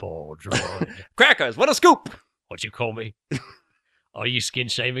like a ball droid. Crackers, what a scoop! What you call me? Are you skin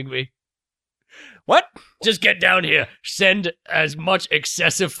shaming me? What? Just get down here. Send as much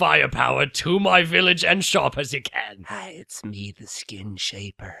excessive firepower to my village and shop as you can. Hi, it's me, the Skin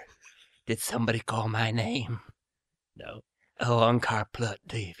Shaper. Did somebody call my name? No, Oh, Unkar Plutt,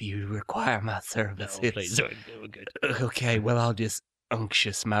 if you require my no, services. please. We're good. Okay, well, I'll just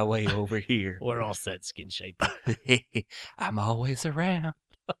unctuous my way over here. We're all set, skin shaper. I'm always around.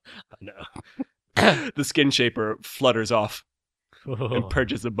 I know. The skin shaper flutters off and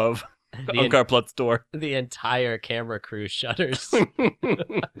perches above The, Unkar Plutt's door. the entire camera crew shudders.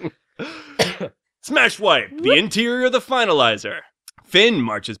 Smash wipe, the interior of the finalizer. Finn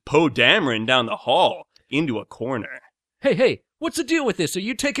marches Poe Dameron down the hall into a corner. Hey, what's the deal with this? Are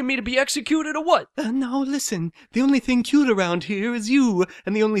you taking me to be executed or what? No, listen. The only thing cute around here is you,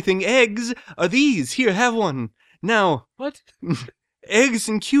 and the only thing eggs are these. Here, have one. Now, What? eggs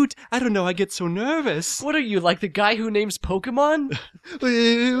and cute. I don't know, I get so nervous. What are you, like the guy who names Pokemon?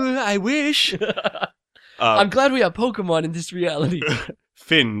 I wish. I'm glad we have Pokemon in this reality.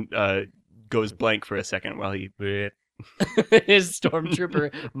 Finn goes blank for a second while he... His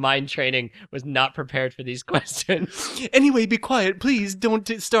stormtrooper mind training was not prepared for these questions. Anyway, be quiet, please. Don't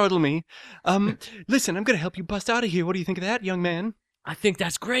startle me. Listen, I'm gonna help you bust out of here. What do you think of that, young man? I think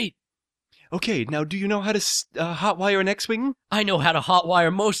that's great. Okay, now do you know how to hotwire an X-Wing? I know how to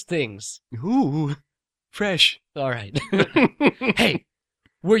hotwire most things. Ooh, fresh. All right. Hey,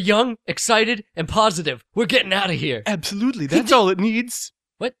 we're young, excited, and positive. We're getting out of here. Absolutely, that's all it needs.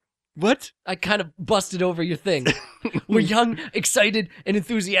 What? What? I kind of busted over your thing. We're young, excited, and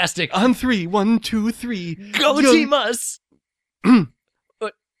enthusiastic. On 3, 1, 2, 3. Go Team Us!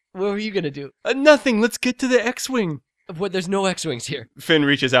 What were you going to do? Nothing, let's get to the X-Wing. What? There's no X-Wings here. Finn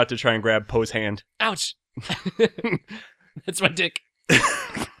reaches out to try and grab Poe's hand. Ouch. That's my dick.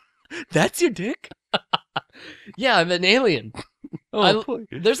 That's your dick? Yeah, I'm an alien. Oh, boy.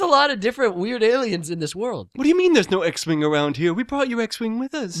 There's a lot of different weird aliens in this world. What do you mean there's no X-Wing around here? We brought your X-Wing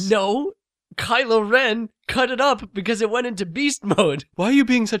with us. No, Kylo Ren cut it up because it went into beast mode. Why are you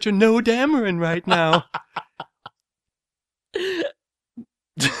being such a no Dameron right now?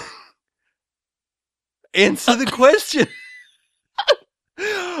 Answer the question.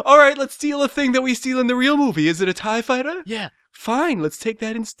 All right, let's steal a thing that we steal in the real movie. Is it a TIE fighter? Yeah. Fine, let's take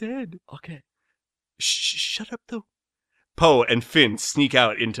that instead. Okay. Shut up, though. Poe and Finn sneak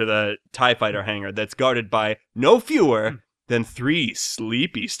out into the TIE fighter hangar that's guarded by no fewer than 3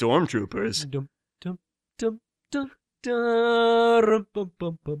 sleepy stormtroopers. Dum, dum, dum, dum, dum, bum,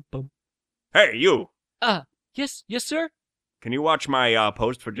 bum, bum, bum. Hey, you. Yes, sir. Can you watch my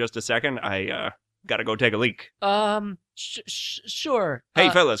post for just a second? I gotta go take a leak. Sure. Hey,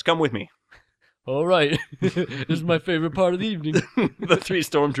 fellas, come with me. All right. This is my favorite part of the evening. The 3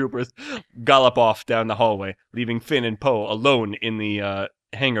 stormtroopers gallop off down the hallway, leaving Finn and Poe alone in the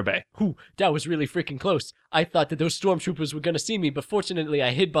hangar bay. Whew, that was really freaking close. I thought that those stormtroopers were gonna see me, but fortunately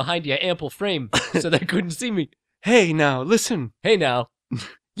I hid behind your ample frame, so they couldn't see me. Hey, now, listen. Hey now,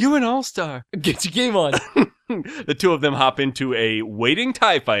 You're an all-star. get your game on. The 2 of them hop into a waiting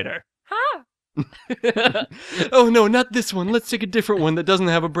TIE fighter. Ha! Oh, no, not this one. Let's take a different one that doesn't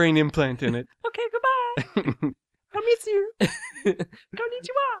have a brain implant in it. Okay, goodbye. I miss you.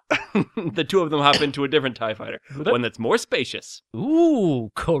 Konnichiwa. The 2 of them hop into a different TIE fighter, one that's more spacious.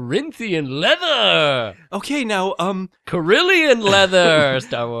 Ooh, Corinthian leather. Okay, now, Carillion leather,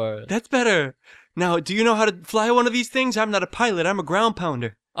 Star Wars. that's better. Now, do you know how to fly one of these things? I'm not a pilot. I'm a ground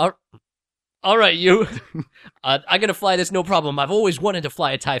pounder. All right, you. I'm gonna fly this, no problem. I've always wanted to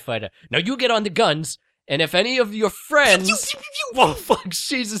fly a TIE fighter. Now you get on the guns, and if any of your friends... Whoa, fuck,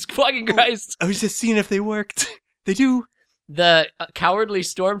 Jesus fucking Christ. I was just seeing if they worked. They do. The cowardly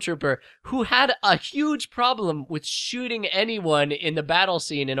stormtrooper, who had a huge problem with shooting anyone in the battle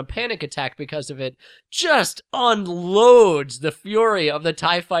scene in a panic attack because of it, just unloads the fury of the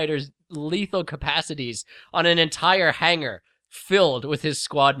TIE fighter's lethal capacities on an entire hangar filled with his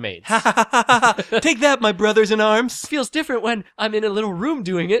squad mates. Take that, my brothers in arms. Feels different when I'm in a little room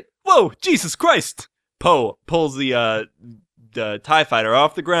doing it. Whoa, Jesus Christ. Poe pulls the TIE fighter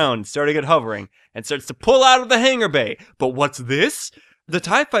off the ground, starting it hovering, and starts to pull out of the hangar bay. But what's this? The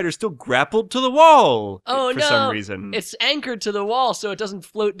TIE fighter's still grappled to the wall. Oh, for no. some reason. It's anchored to the wall so it doesn't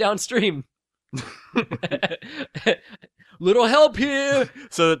float downstream. Little help here.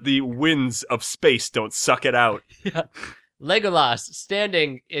 So that the winds of space don't suck it out. Yeah. Legolas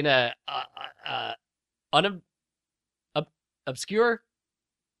standing in a obscure,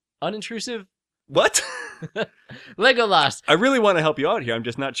 unintrusive. What? Legolas, I really want to help you out here. I'm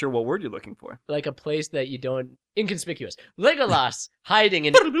just not sure what word you're looking for. like a place that you don't. Inconspicuous. Legolas hiding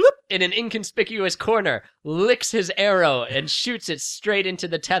in an inconspicuous corner, licks his arrow and shoots it straight into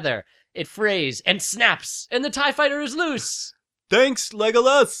the tether. It frays and snaps, and the TIE fighter is loose. Thanks,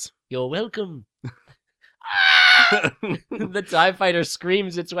 Legolas. You're welcome. The TIE fighter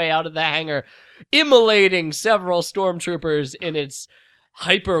screams its way out of the hangar, immolating several stormtroopers in its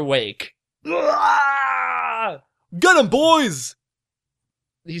hyper wake. Get him, boys!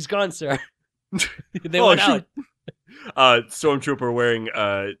 He's gone, sir. They Oh, went shoot. out. Stormtrooper wearing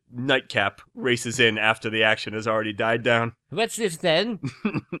a nightcap races in after the action has already died down. What's this then?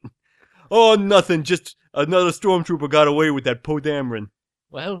 Oh, nothing. Just another stormtrooper got away with that Poe Dameron.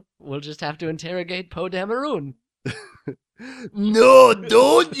 Well, we'll just have to interrogate Poe Dameron. No,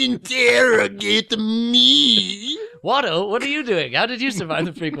 don't interrogate me. Watto, what are you doing? How did you survive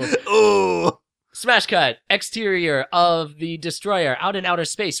the prequels? Oh. Smash cut. Exterior of the destroyer out in outer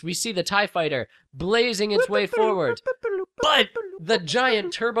space. We see the TIE fighter blazing its way forward. But the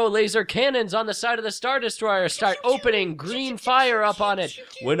giant turbo laser cannons on the side of the Star Destroyer start opening green fire up on it.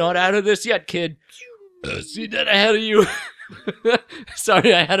 We're not out of this yet, kid. See that ahead of you.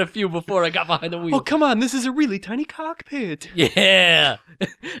 Sorry, I had a few before I got behind the wheel. Oh, come on. This is a really tiny cockpit. Yeah.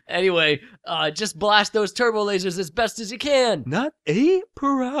 Anyway, just blast those turbo lasers as best as you can. Not a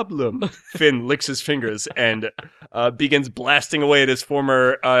problem. Finn licks his fingers and begins blasting away at his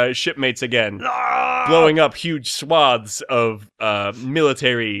former shipmates again, blowing up huge swaths of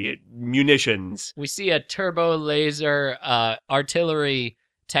military munitions. We see a turbo laser artillery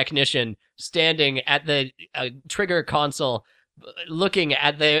technician standing at the trigger console, looking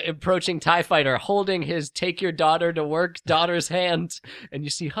at the approaching TIE fighter, holding his take your daughter to work daughter's hand. And you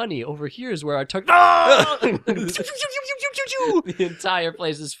see, honey, over here is where our The entire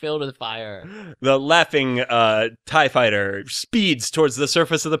place is filled with fire. The laughing TIE fighter speeds towards the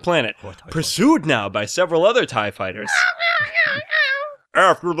surface of the planet, pursued now by several other TIE fighters.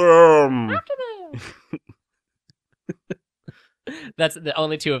 After them! That's the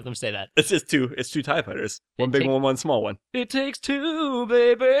only 2 of them say that. It's just 2. It's 2 TIE fighters. One big one, one small one. It takes 2,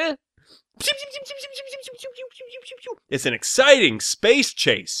 baby. It's an exciting space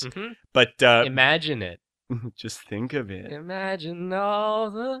chase. Mm-hmm. But Imagine it. just think of it. Imagine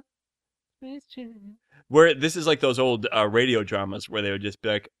all the Where this is like those old radio dramas where they would just be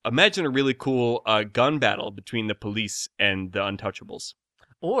like, imagine a really cool gun battle between the police and the Untouchables.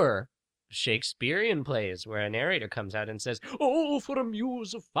 Or Shakespearean plays where a narrator comes out and says, "Oh, for a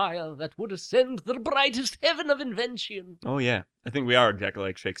muse of fire that would ascend the brightest heaven of invention. Oh, yeah. I think we are exactly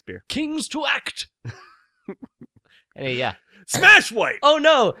like Shakespeare. Kings to act." And yeah. Smash Wipe! Oh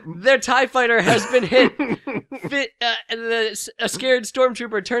no! Their TIE fighter has been hit. A scared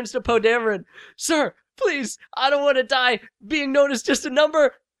stormtrooper turns to Poe Dameron. "Sir, please, I don't want to die. Being known as just a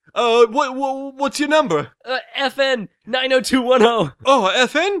number. What's your number? FN 90210. Oh,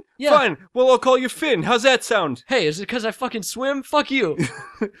 FN? Yeah. Fine. Well, I'll call you Finn. How's that sound? Hey, is it because I fucking swim? Fuck you."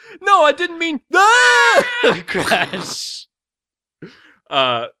 No, I didn't mean... Ah! Crash.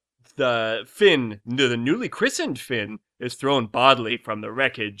 The Finn, the newly christened Finn, is thrown bodily from the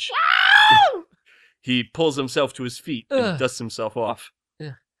wreckage. He pulls himself to his feet and dusts himself off.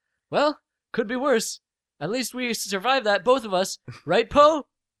 Yeah. Well, could be worse. At least we survived that, both of us. Right, Poe?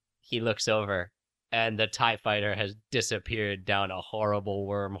 He looks over, and the TIE fighter has disappeared down a horrible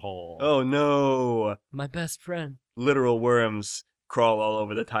wormhole. Oh no! My best friend. Literal worms crawl all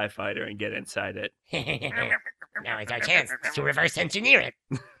over the TIE fighter and get inside it. Now is our chance to reverse engineer it.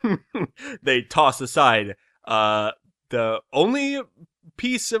 They toss aside the only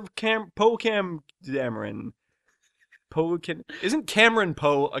piece of Poe Dameron. Isn't Cameron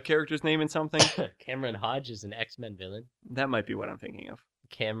Poe a character's name in something? Cameron Hodge is an X-Men villain. That might be what I'm thinking of.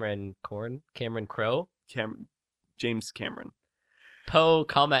 Cameron Crowe. James Cameron. Poe,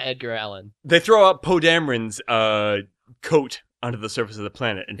 Edgar Allan. They throw out Poe Dameron's coat onto the surface of the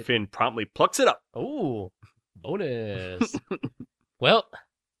planet, and Finn promptly plucks it up. Ooh, bonus. Well,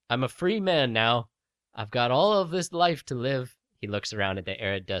 I'm a free man now. I've got all of this life to live. He looks around at the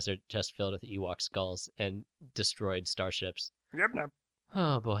arid desert just filled with Ewok skulls and destroyed starships. Yep.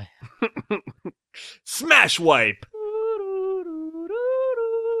 Oh, boy. Smash Wipe!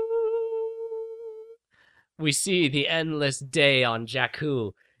 We see the endless day on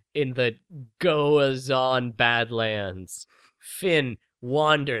Jakku in the Goazon Badlands. Finn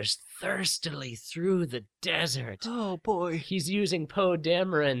wanders thirstily through the desert. Oh, boy. He's using Poe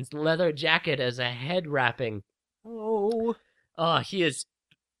Dameron's leather jacket as a head wrapping. Oh. He is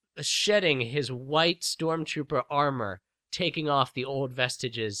shedding his white stormtrooper armor, taking off the old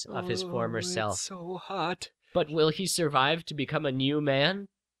vestiges of his former self. It's so hot. But will he survive to become a new man?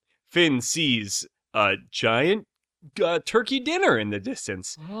 Finn sees a giant turkey dinner in the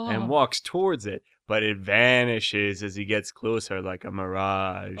distance and walks towards it, but it vanishes as he gets closer like a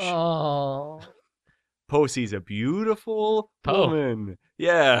mirage. Oh. Poe sees a beautiful Poe. woman.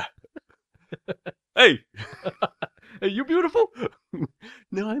 Yeah. Hey. Are you beautiful?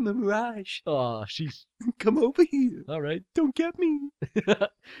 No, I'm a mirage. Oh, she's... Come over here. All right. Don't get me.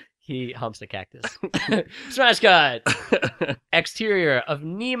 He humps a cactus. Smash cut! Exterior of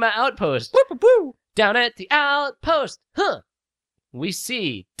Nema Outpost. Down at the outpost. We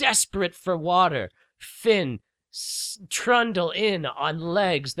see, desperate for water, Finn trundle in on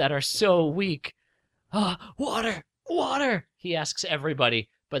legs that are so weak. Water! Water! He asks everybody,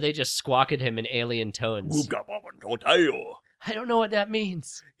 but they just squawk at him in alien tones. I don't know what that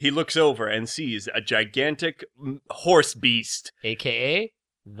means. He looks over and sees a gigantic horse beast. AKA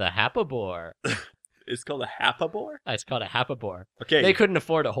the Hapabore. It's called a Hapabore? It's called a Hapabore. Okay. They couldn't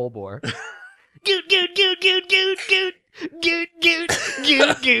afford a whole boar. Goot, goot, goot, goot, goot, goot. Goot, goot,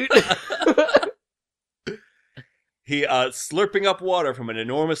 goot, goot. He slurping up water from an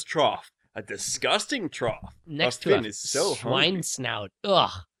enormous trough. A disgusting trough. Next to Finn a is so swine hungry. snout.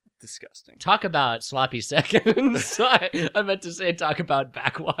 Ugh. Disgusting. Talk about sloppy seconds. Sorry, I meant to say talk about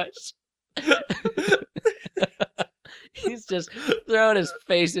backwash. He's just throwing his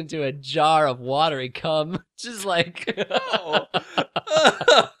face into a jar of watery cum. Just like... Oh.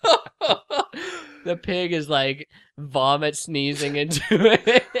 The pig is like vomit sneezing into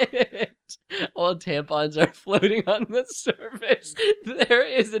it. Old tampons are floating on the surface.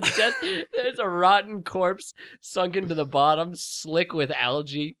 There's a rotten corpse sunk into the bottom, slick with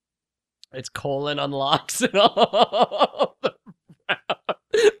algae. Its colon unlocks and all the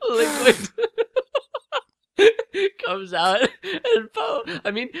liquid comes out.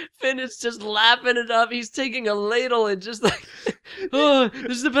 And Finn is just lapping it up. He's taking a ladle and just like, oh,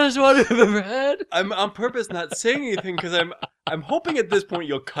 this is the best water I've ever had. I'm on purpose not saying anything because I'm hoping at this point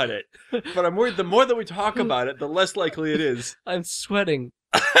you'll cut it. But I'm worried the more that we talk about it, the less likely it is. I'm sweating.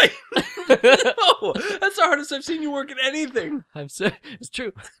 No, that's the hardest I've seen you work at anything. It's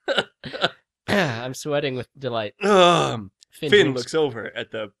true. I'm sweating with delight. Finn looks over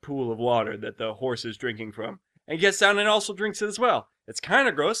at the pool of water that the horse is drinking from and gets down and also drinks it as well. It's kind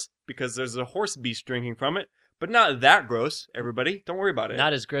of gross because there's a horse beast drinking from it, but not that gross, everybody. Don't worry about it.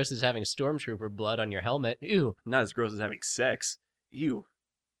 Not as gross as having stormtrooper blood on your helmet. Ew. Not as gross as having sex. Ew.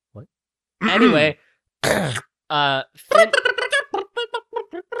 What? Anyway,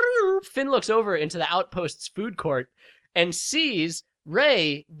 Finn looks over into the outpost's food court and sees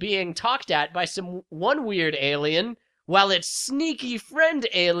Rey being talked at by one weird alien while its sneaky friend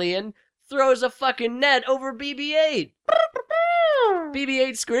alien throws a fucking net over BB-8.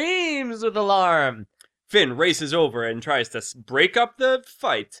 BB-8 screams with alarm. Finn races over and tries to break up the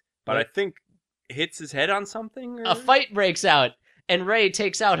fight, but I think hits his head on something? Or... A fight breaks out, and Rey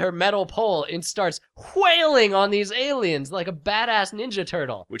takes out her metal pole and starts wailing on these aliens like a badass Ninja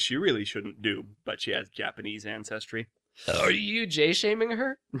Turtle. Which she really shouldn't do, but she has Japanese ancestry. Are you J-shaming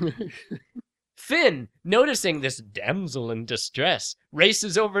her? Finn, noticing this damsel in distress,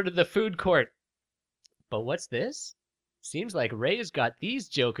 races over to the food court. But what's this? Seems like Rey's got these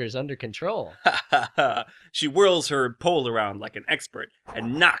jokers under control. She whirls her pole around like an expert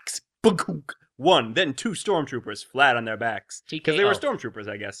and knocks one, then two stormtroopers flat on their backs. Because they were stormtroopers,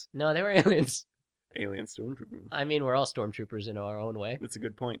 I guess. No, they were aliens. Alien stormtroopers. I mean, we're all stormtroopers in our own way. That's a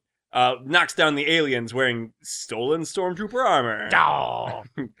good point. Knocks down the aliens wearing stolen stormtrooper armor. Oh!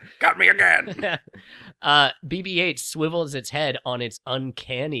 Got me again! BB-8 swivels its head on its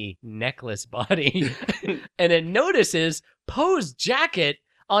uncanny necklace body, and it notices Poe's jacket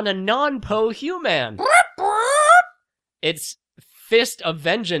on a non-Poe human. Its fist of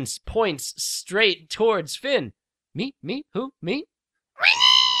vengeance points straight towards Finn. Me? Who? Me?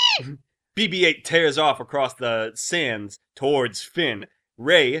 BB-8 tears off across the sands towards Finn.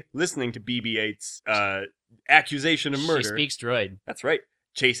 Rey, listening to BB-8's accusation of murder... She speaks droid. That's right.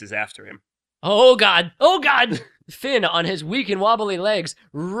 Chases after him. Oh, God! Oh, God! Finn, on his weak and wobbly legs,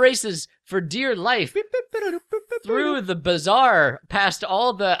 races for dear life through the bazaar past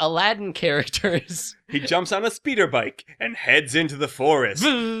all the Aladdin characters. He jumps on a speeder bike and heads into the forest.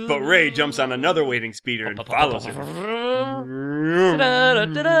 But Rey jumps on another waiting speeder and follows him. 5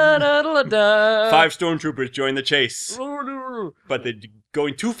 stormtroopers join the chase. But they're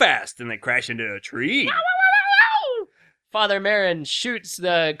going too fast and they crash into a tree. Father Merrin shoots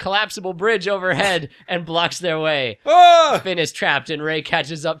the collapsible bridge overhead and blocks their way. Ah! Finn is trapped and Rey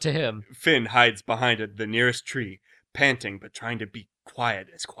catches up to him. Finn hides behind the nearest tree, panting but trying to be quiet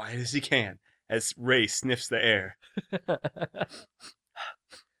as he can, as Rey sniffs the air.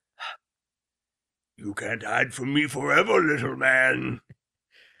 You can't hide from me forever, little man.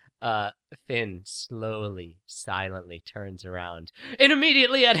 Finn slowly, silently turns around. And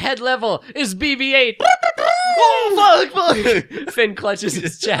immediately at head level is BB-8. Oh, fuck! Finn clutches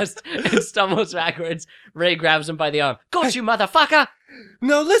his chest and stumbles backwards. Rey grabs him by the arm. Got you, motherfucker!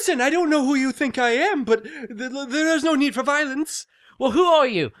 Now listen, I don't know who you think I am, but there's no need for violence. Well, who are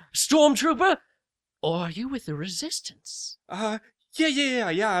you? Stormtrooper? Or are you with the Resistance?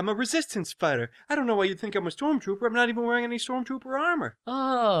 Yeah, I'm a resistance fighter. I don't know why you think I'm a stormtrooper. I'm not even wearing any stormtrooper armor.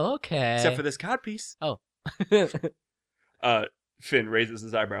 Oh, okay. Except for this codpiece. Oh. Finn raises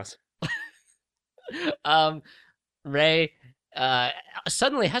his eyebrows. Rey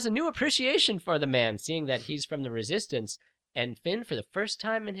suddenly has a new appreciation for the man, seeing that he's from the Resistance, and Finn, for the first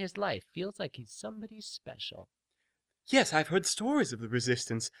time in his life, feels like he's somebody special. Yes, I've heard stories of the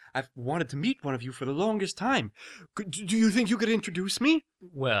Resistance. I've wanted to meet one of you for the longest time. Do you think you could introduce me?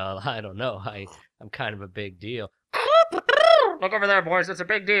 Well, I don't know. I'm kind of a big deal. Look over there, boys. It's a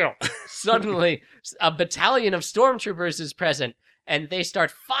big deal. Suddenly, a battalion of stormtroopers is present, and they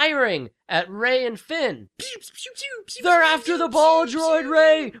start firing at Rey and Finn. They're after the ball droid,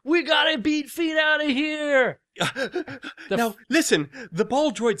 Rey! We gotta beat Finn out of here! Now, listen. The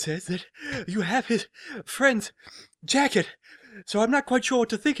ball droid says that you have his friend's jacket, so I'm not quite sure what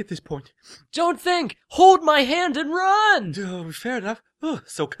to think at this point. Don't think! Hold my hand and run! Oh, fair enough. Oh,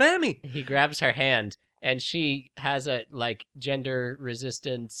 so clammy. He grabs her hand, and she has a, gender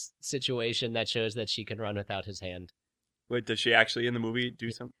resistance situation that shows that she can run without his hand. Wait, does she actually in the movie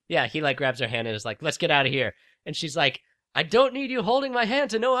do something? Yeah, he, grabs her hand and is like, let's get out of here. And she's like, I don't need you holding my hand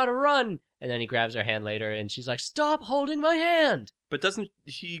to know how to run. And then he grabs her hand later, and she's like, stop holding my hand. But doesn't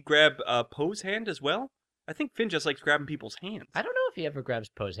he grab Poe's hand as well? I think Finn just likes grabbing people's hands. I don't know if he ever grabs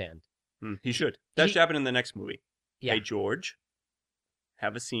Poe's hand. He should. That should happen in the next movie. Yeah. Hey, George,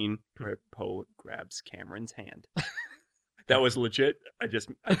 have a scene where Poe grabs Cameron's hand. That was legit. I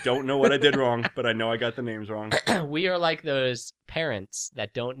don't know what I did wrong, but I know I got the names wrong. We are like those parents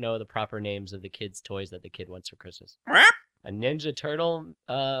that don't know the proper names of the kids' toys that the kid wants for Christmas. A Ninja Turtle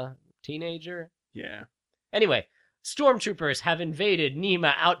teenager? Yeah. Anyway, stormtroopers have invaded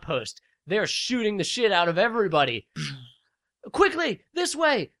Nima Outpost. They're shooting the shit out of everybody. Quickly, this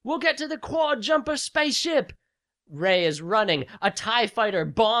way! We'll get to the quad jumper spaceship! Ray is running. A TIE fighter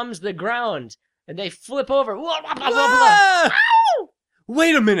bombs the ground, and they flip over. Ah!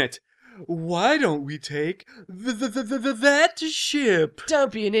 Wait a minute. Why don't we take that ship?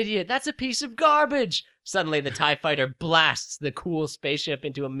 Don't be an idiot. That's a piece of garbage. Suddenly, the TIE fighter blasts the cool spaceship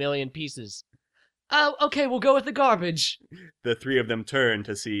into a million pieces. Oh, okay, we'll go with the garbage. The three of them turn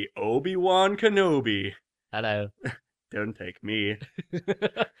to see Obi-Wan Kenobi. Hello. Don't take me.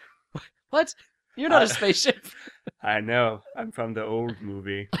 What? You're not a spaceship. I know. I'm from the old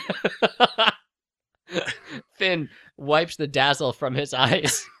movie. Finn wipes the dazzle from his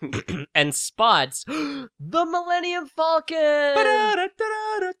eyes and spots the Millennium Falcon.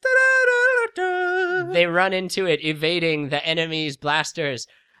 They run into it, evading the enemy's blasters.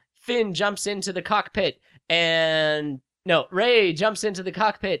 Finn jumps into the cockpit Ray jumps into the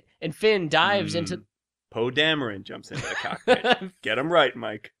cockpit and Finn dives into... Poe Dameron jumps into the cockpit. Get him right,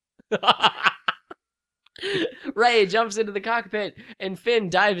 Mike. Ray jumps into the cockpit and Finn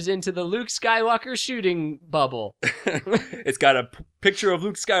dives into the Luke Skywalker shooting bubble. It's got a picture of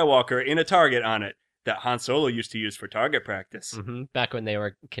Luke Skywalker in a target on it that Han Solo used to use for target practice. Mm-hmm. Back when they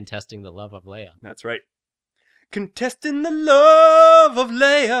were contesting the love of Leia. That's right. Contesting the love of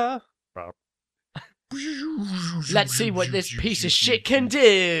Leia. Let's see what this piece of shit can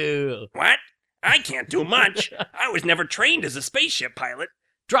do. What? I can't do much. I was never trained as a spaceship pilot.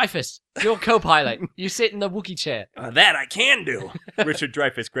 Dreyfus, you're co-pilot. You sit in the Wookiee chair. That I can do. Richard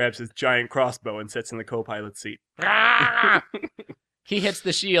Dreyfuss grabs his giant crossbow and sits in the co-pilot seat. He hits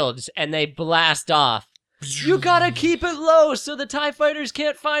the shields and they blast off. You gotta keep it low so the TIE fighters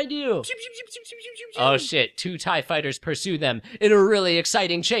can't find you. Oh shit, 2 TIE fighters pursue them in a really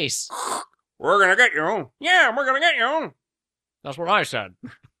exciting chase. We're gonna get you. Yeah, we're gonna get you. That's what I said.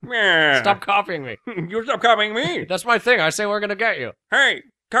 Yeah. Stop copying me. You stop copying me. That's my thing. I say we're gonna get you. Hey,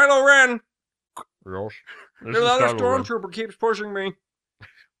 Kylo Ren. Yes. The other stormtrooper keeps pushing me.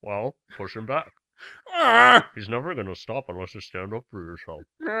 Well, push him back. Ah, He's never gonna stop unless you stand up for yourself.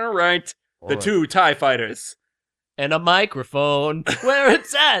 All right. All The right. 2 TIE fighters And a microphone where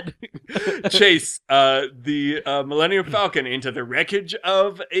it's at. chase the Millennium Falcon into the wreckage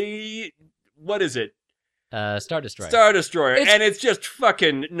of a... What is it? Star Destroyer. Star Destroyer. It's- And it's just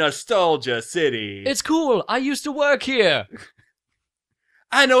fucking Nostalgia City. It's cool. I used to work here.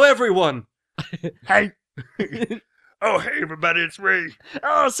 I know everyone. hey. Oh, hey, everybody, it's Ray.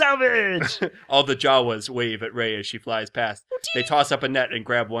 Oh, salvage. All the Jawas wave at Rey as she flies past. They toss up a net and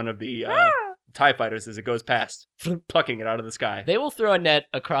grab one of the TIE fighters as it goes past, plucking it out of the sky. They will throw a net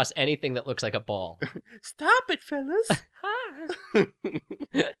across anything that looks like a ball. Stop it, fellas.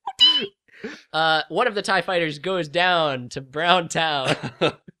 One of the TIE fighters goes down to Brown Town.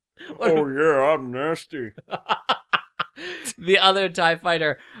 Oh, yeah, I'm nasty. The other TIE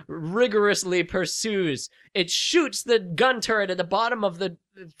fighter rigorously pursues. It shoots the gun turret at the bottom of the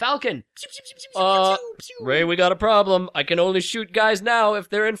Falcon. Ray, we got a problem. I can only shoot guys now if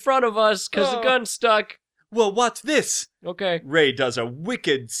they're in front of us because the gun's stuck. Well, what's this? Okay. Rey does a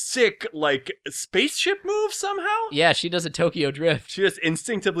wicked, sick, spaceship move somehow? Yeah, she does a Tokyo drift. She just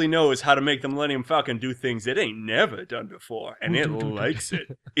instinctively knows how to make the Millennium Falcon do things it ain't never done before. And it likes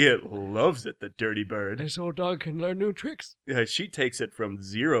it. It loves it, the dirty bird. This old dog can learn new tricks. Yeah, she takes it from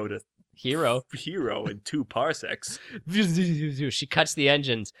 0 to Hero. hero in 2 parsecs. She cuts the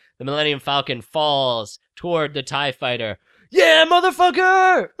engines. The Millennium Falcon falls toward the TIE fighter. Yeah,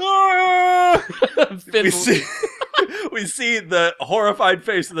 motherfucker! Ah! Finn- we see the horrified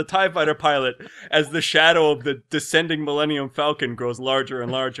face of the TIE fighter pilot as the shadow of the descending Millennium Falcon grows larger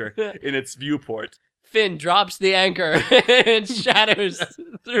and larger in its viewport. Finn drops the anchor and shadows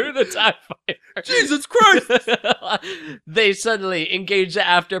through the TIE fighter. Jesus Christ! They suddenly engage the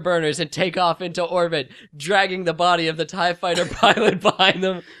afterburners and take off into orbit, dragging the body of the TIE fighter pilot behind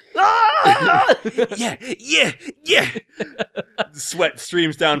them. Yeah! Sweat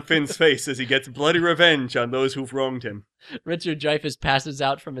streams down Finn's face as he gets bloody revenge on those who've wronged him. Richard Dreyfuss passes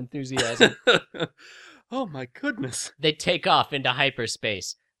out from enthusiasm. Oh my goodness. They take off into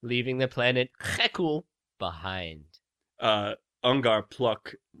hyperspace, leaving the planet Jakku behind. Ungar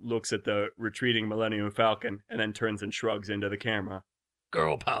Pluck looks at the retreating Millennium Falcon and then turns and shrugs into the camera.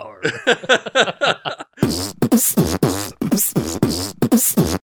 Girl power.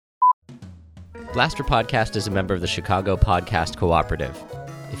 Blaster Podcast is a member of the Chicago Podcast Cooperative.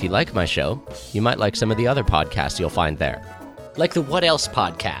 If you like my show, you might like some of the other podcasts you'll find there. Like the What Else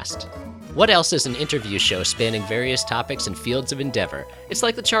podcast. What Else is an interview show spanning various topics and fields of endeavor. It's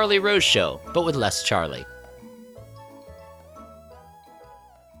like the Charlie Rose Show, but with less Charlie.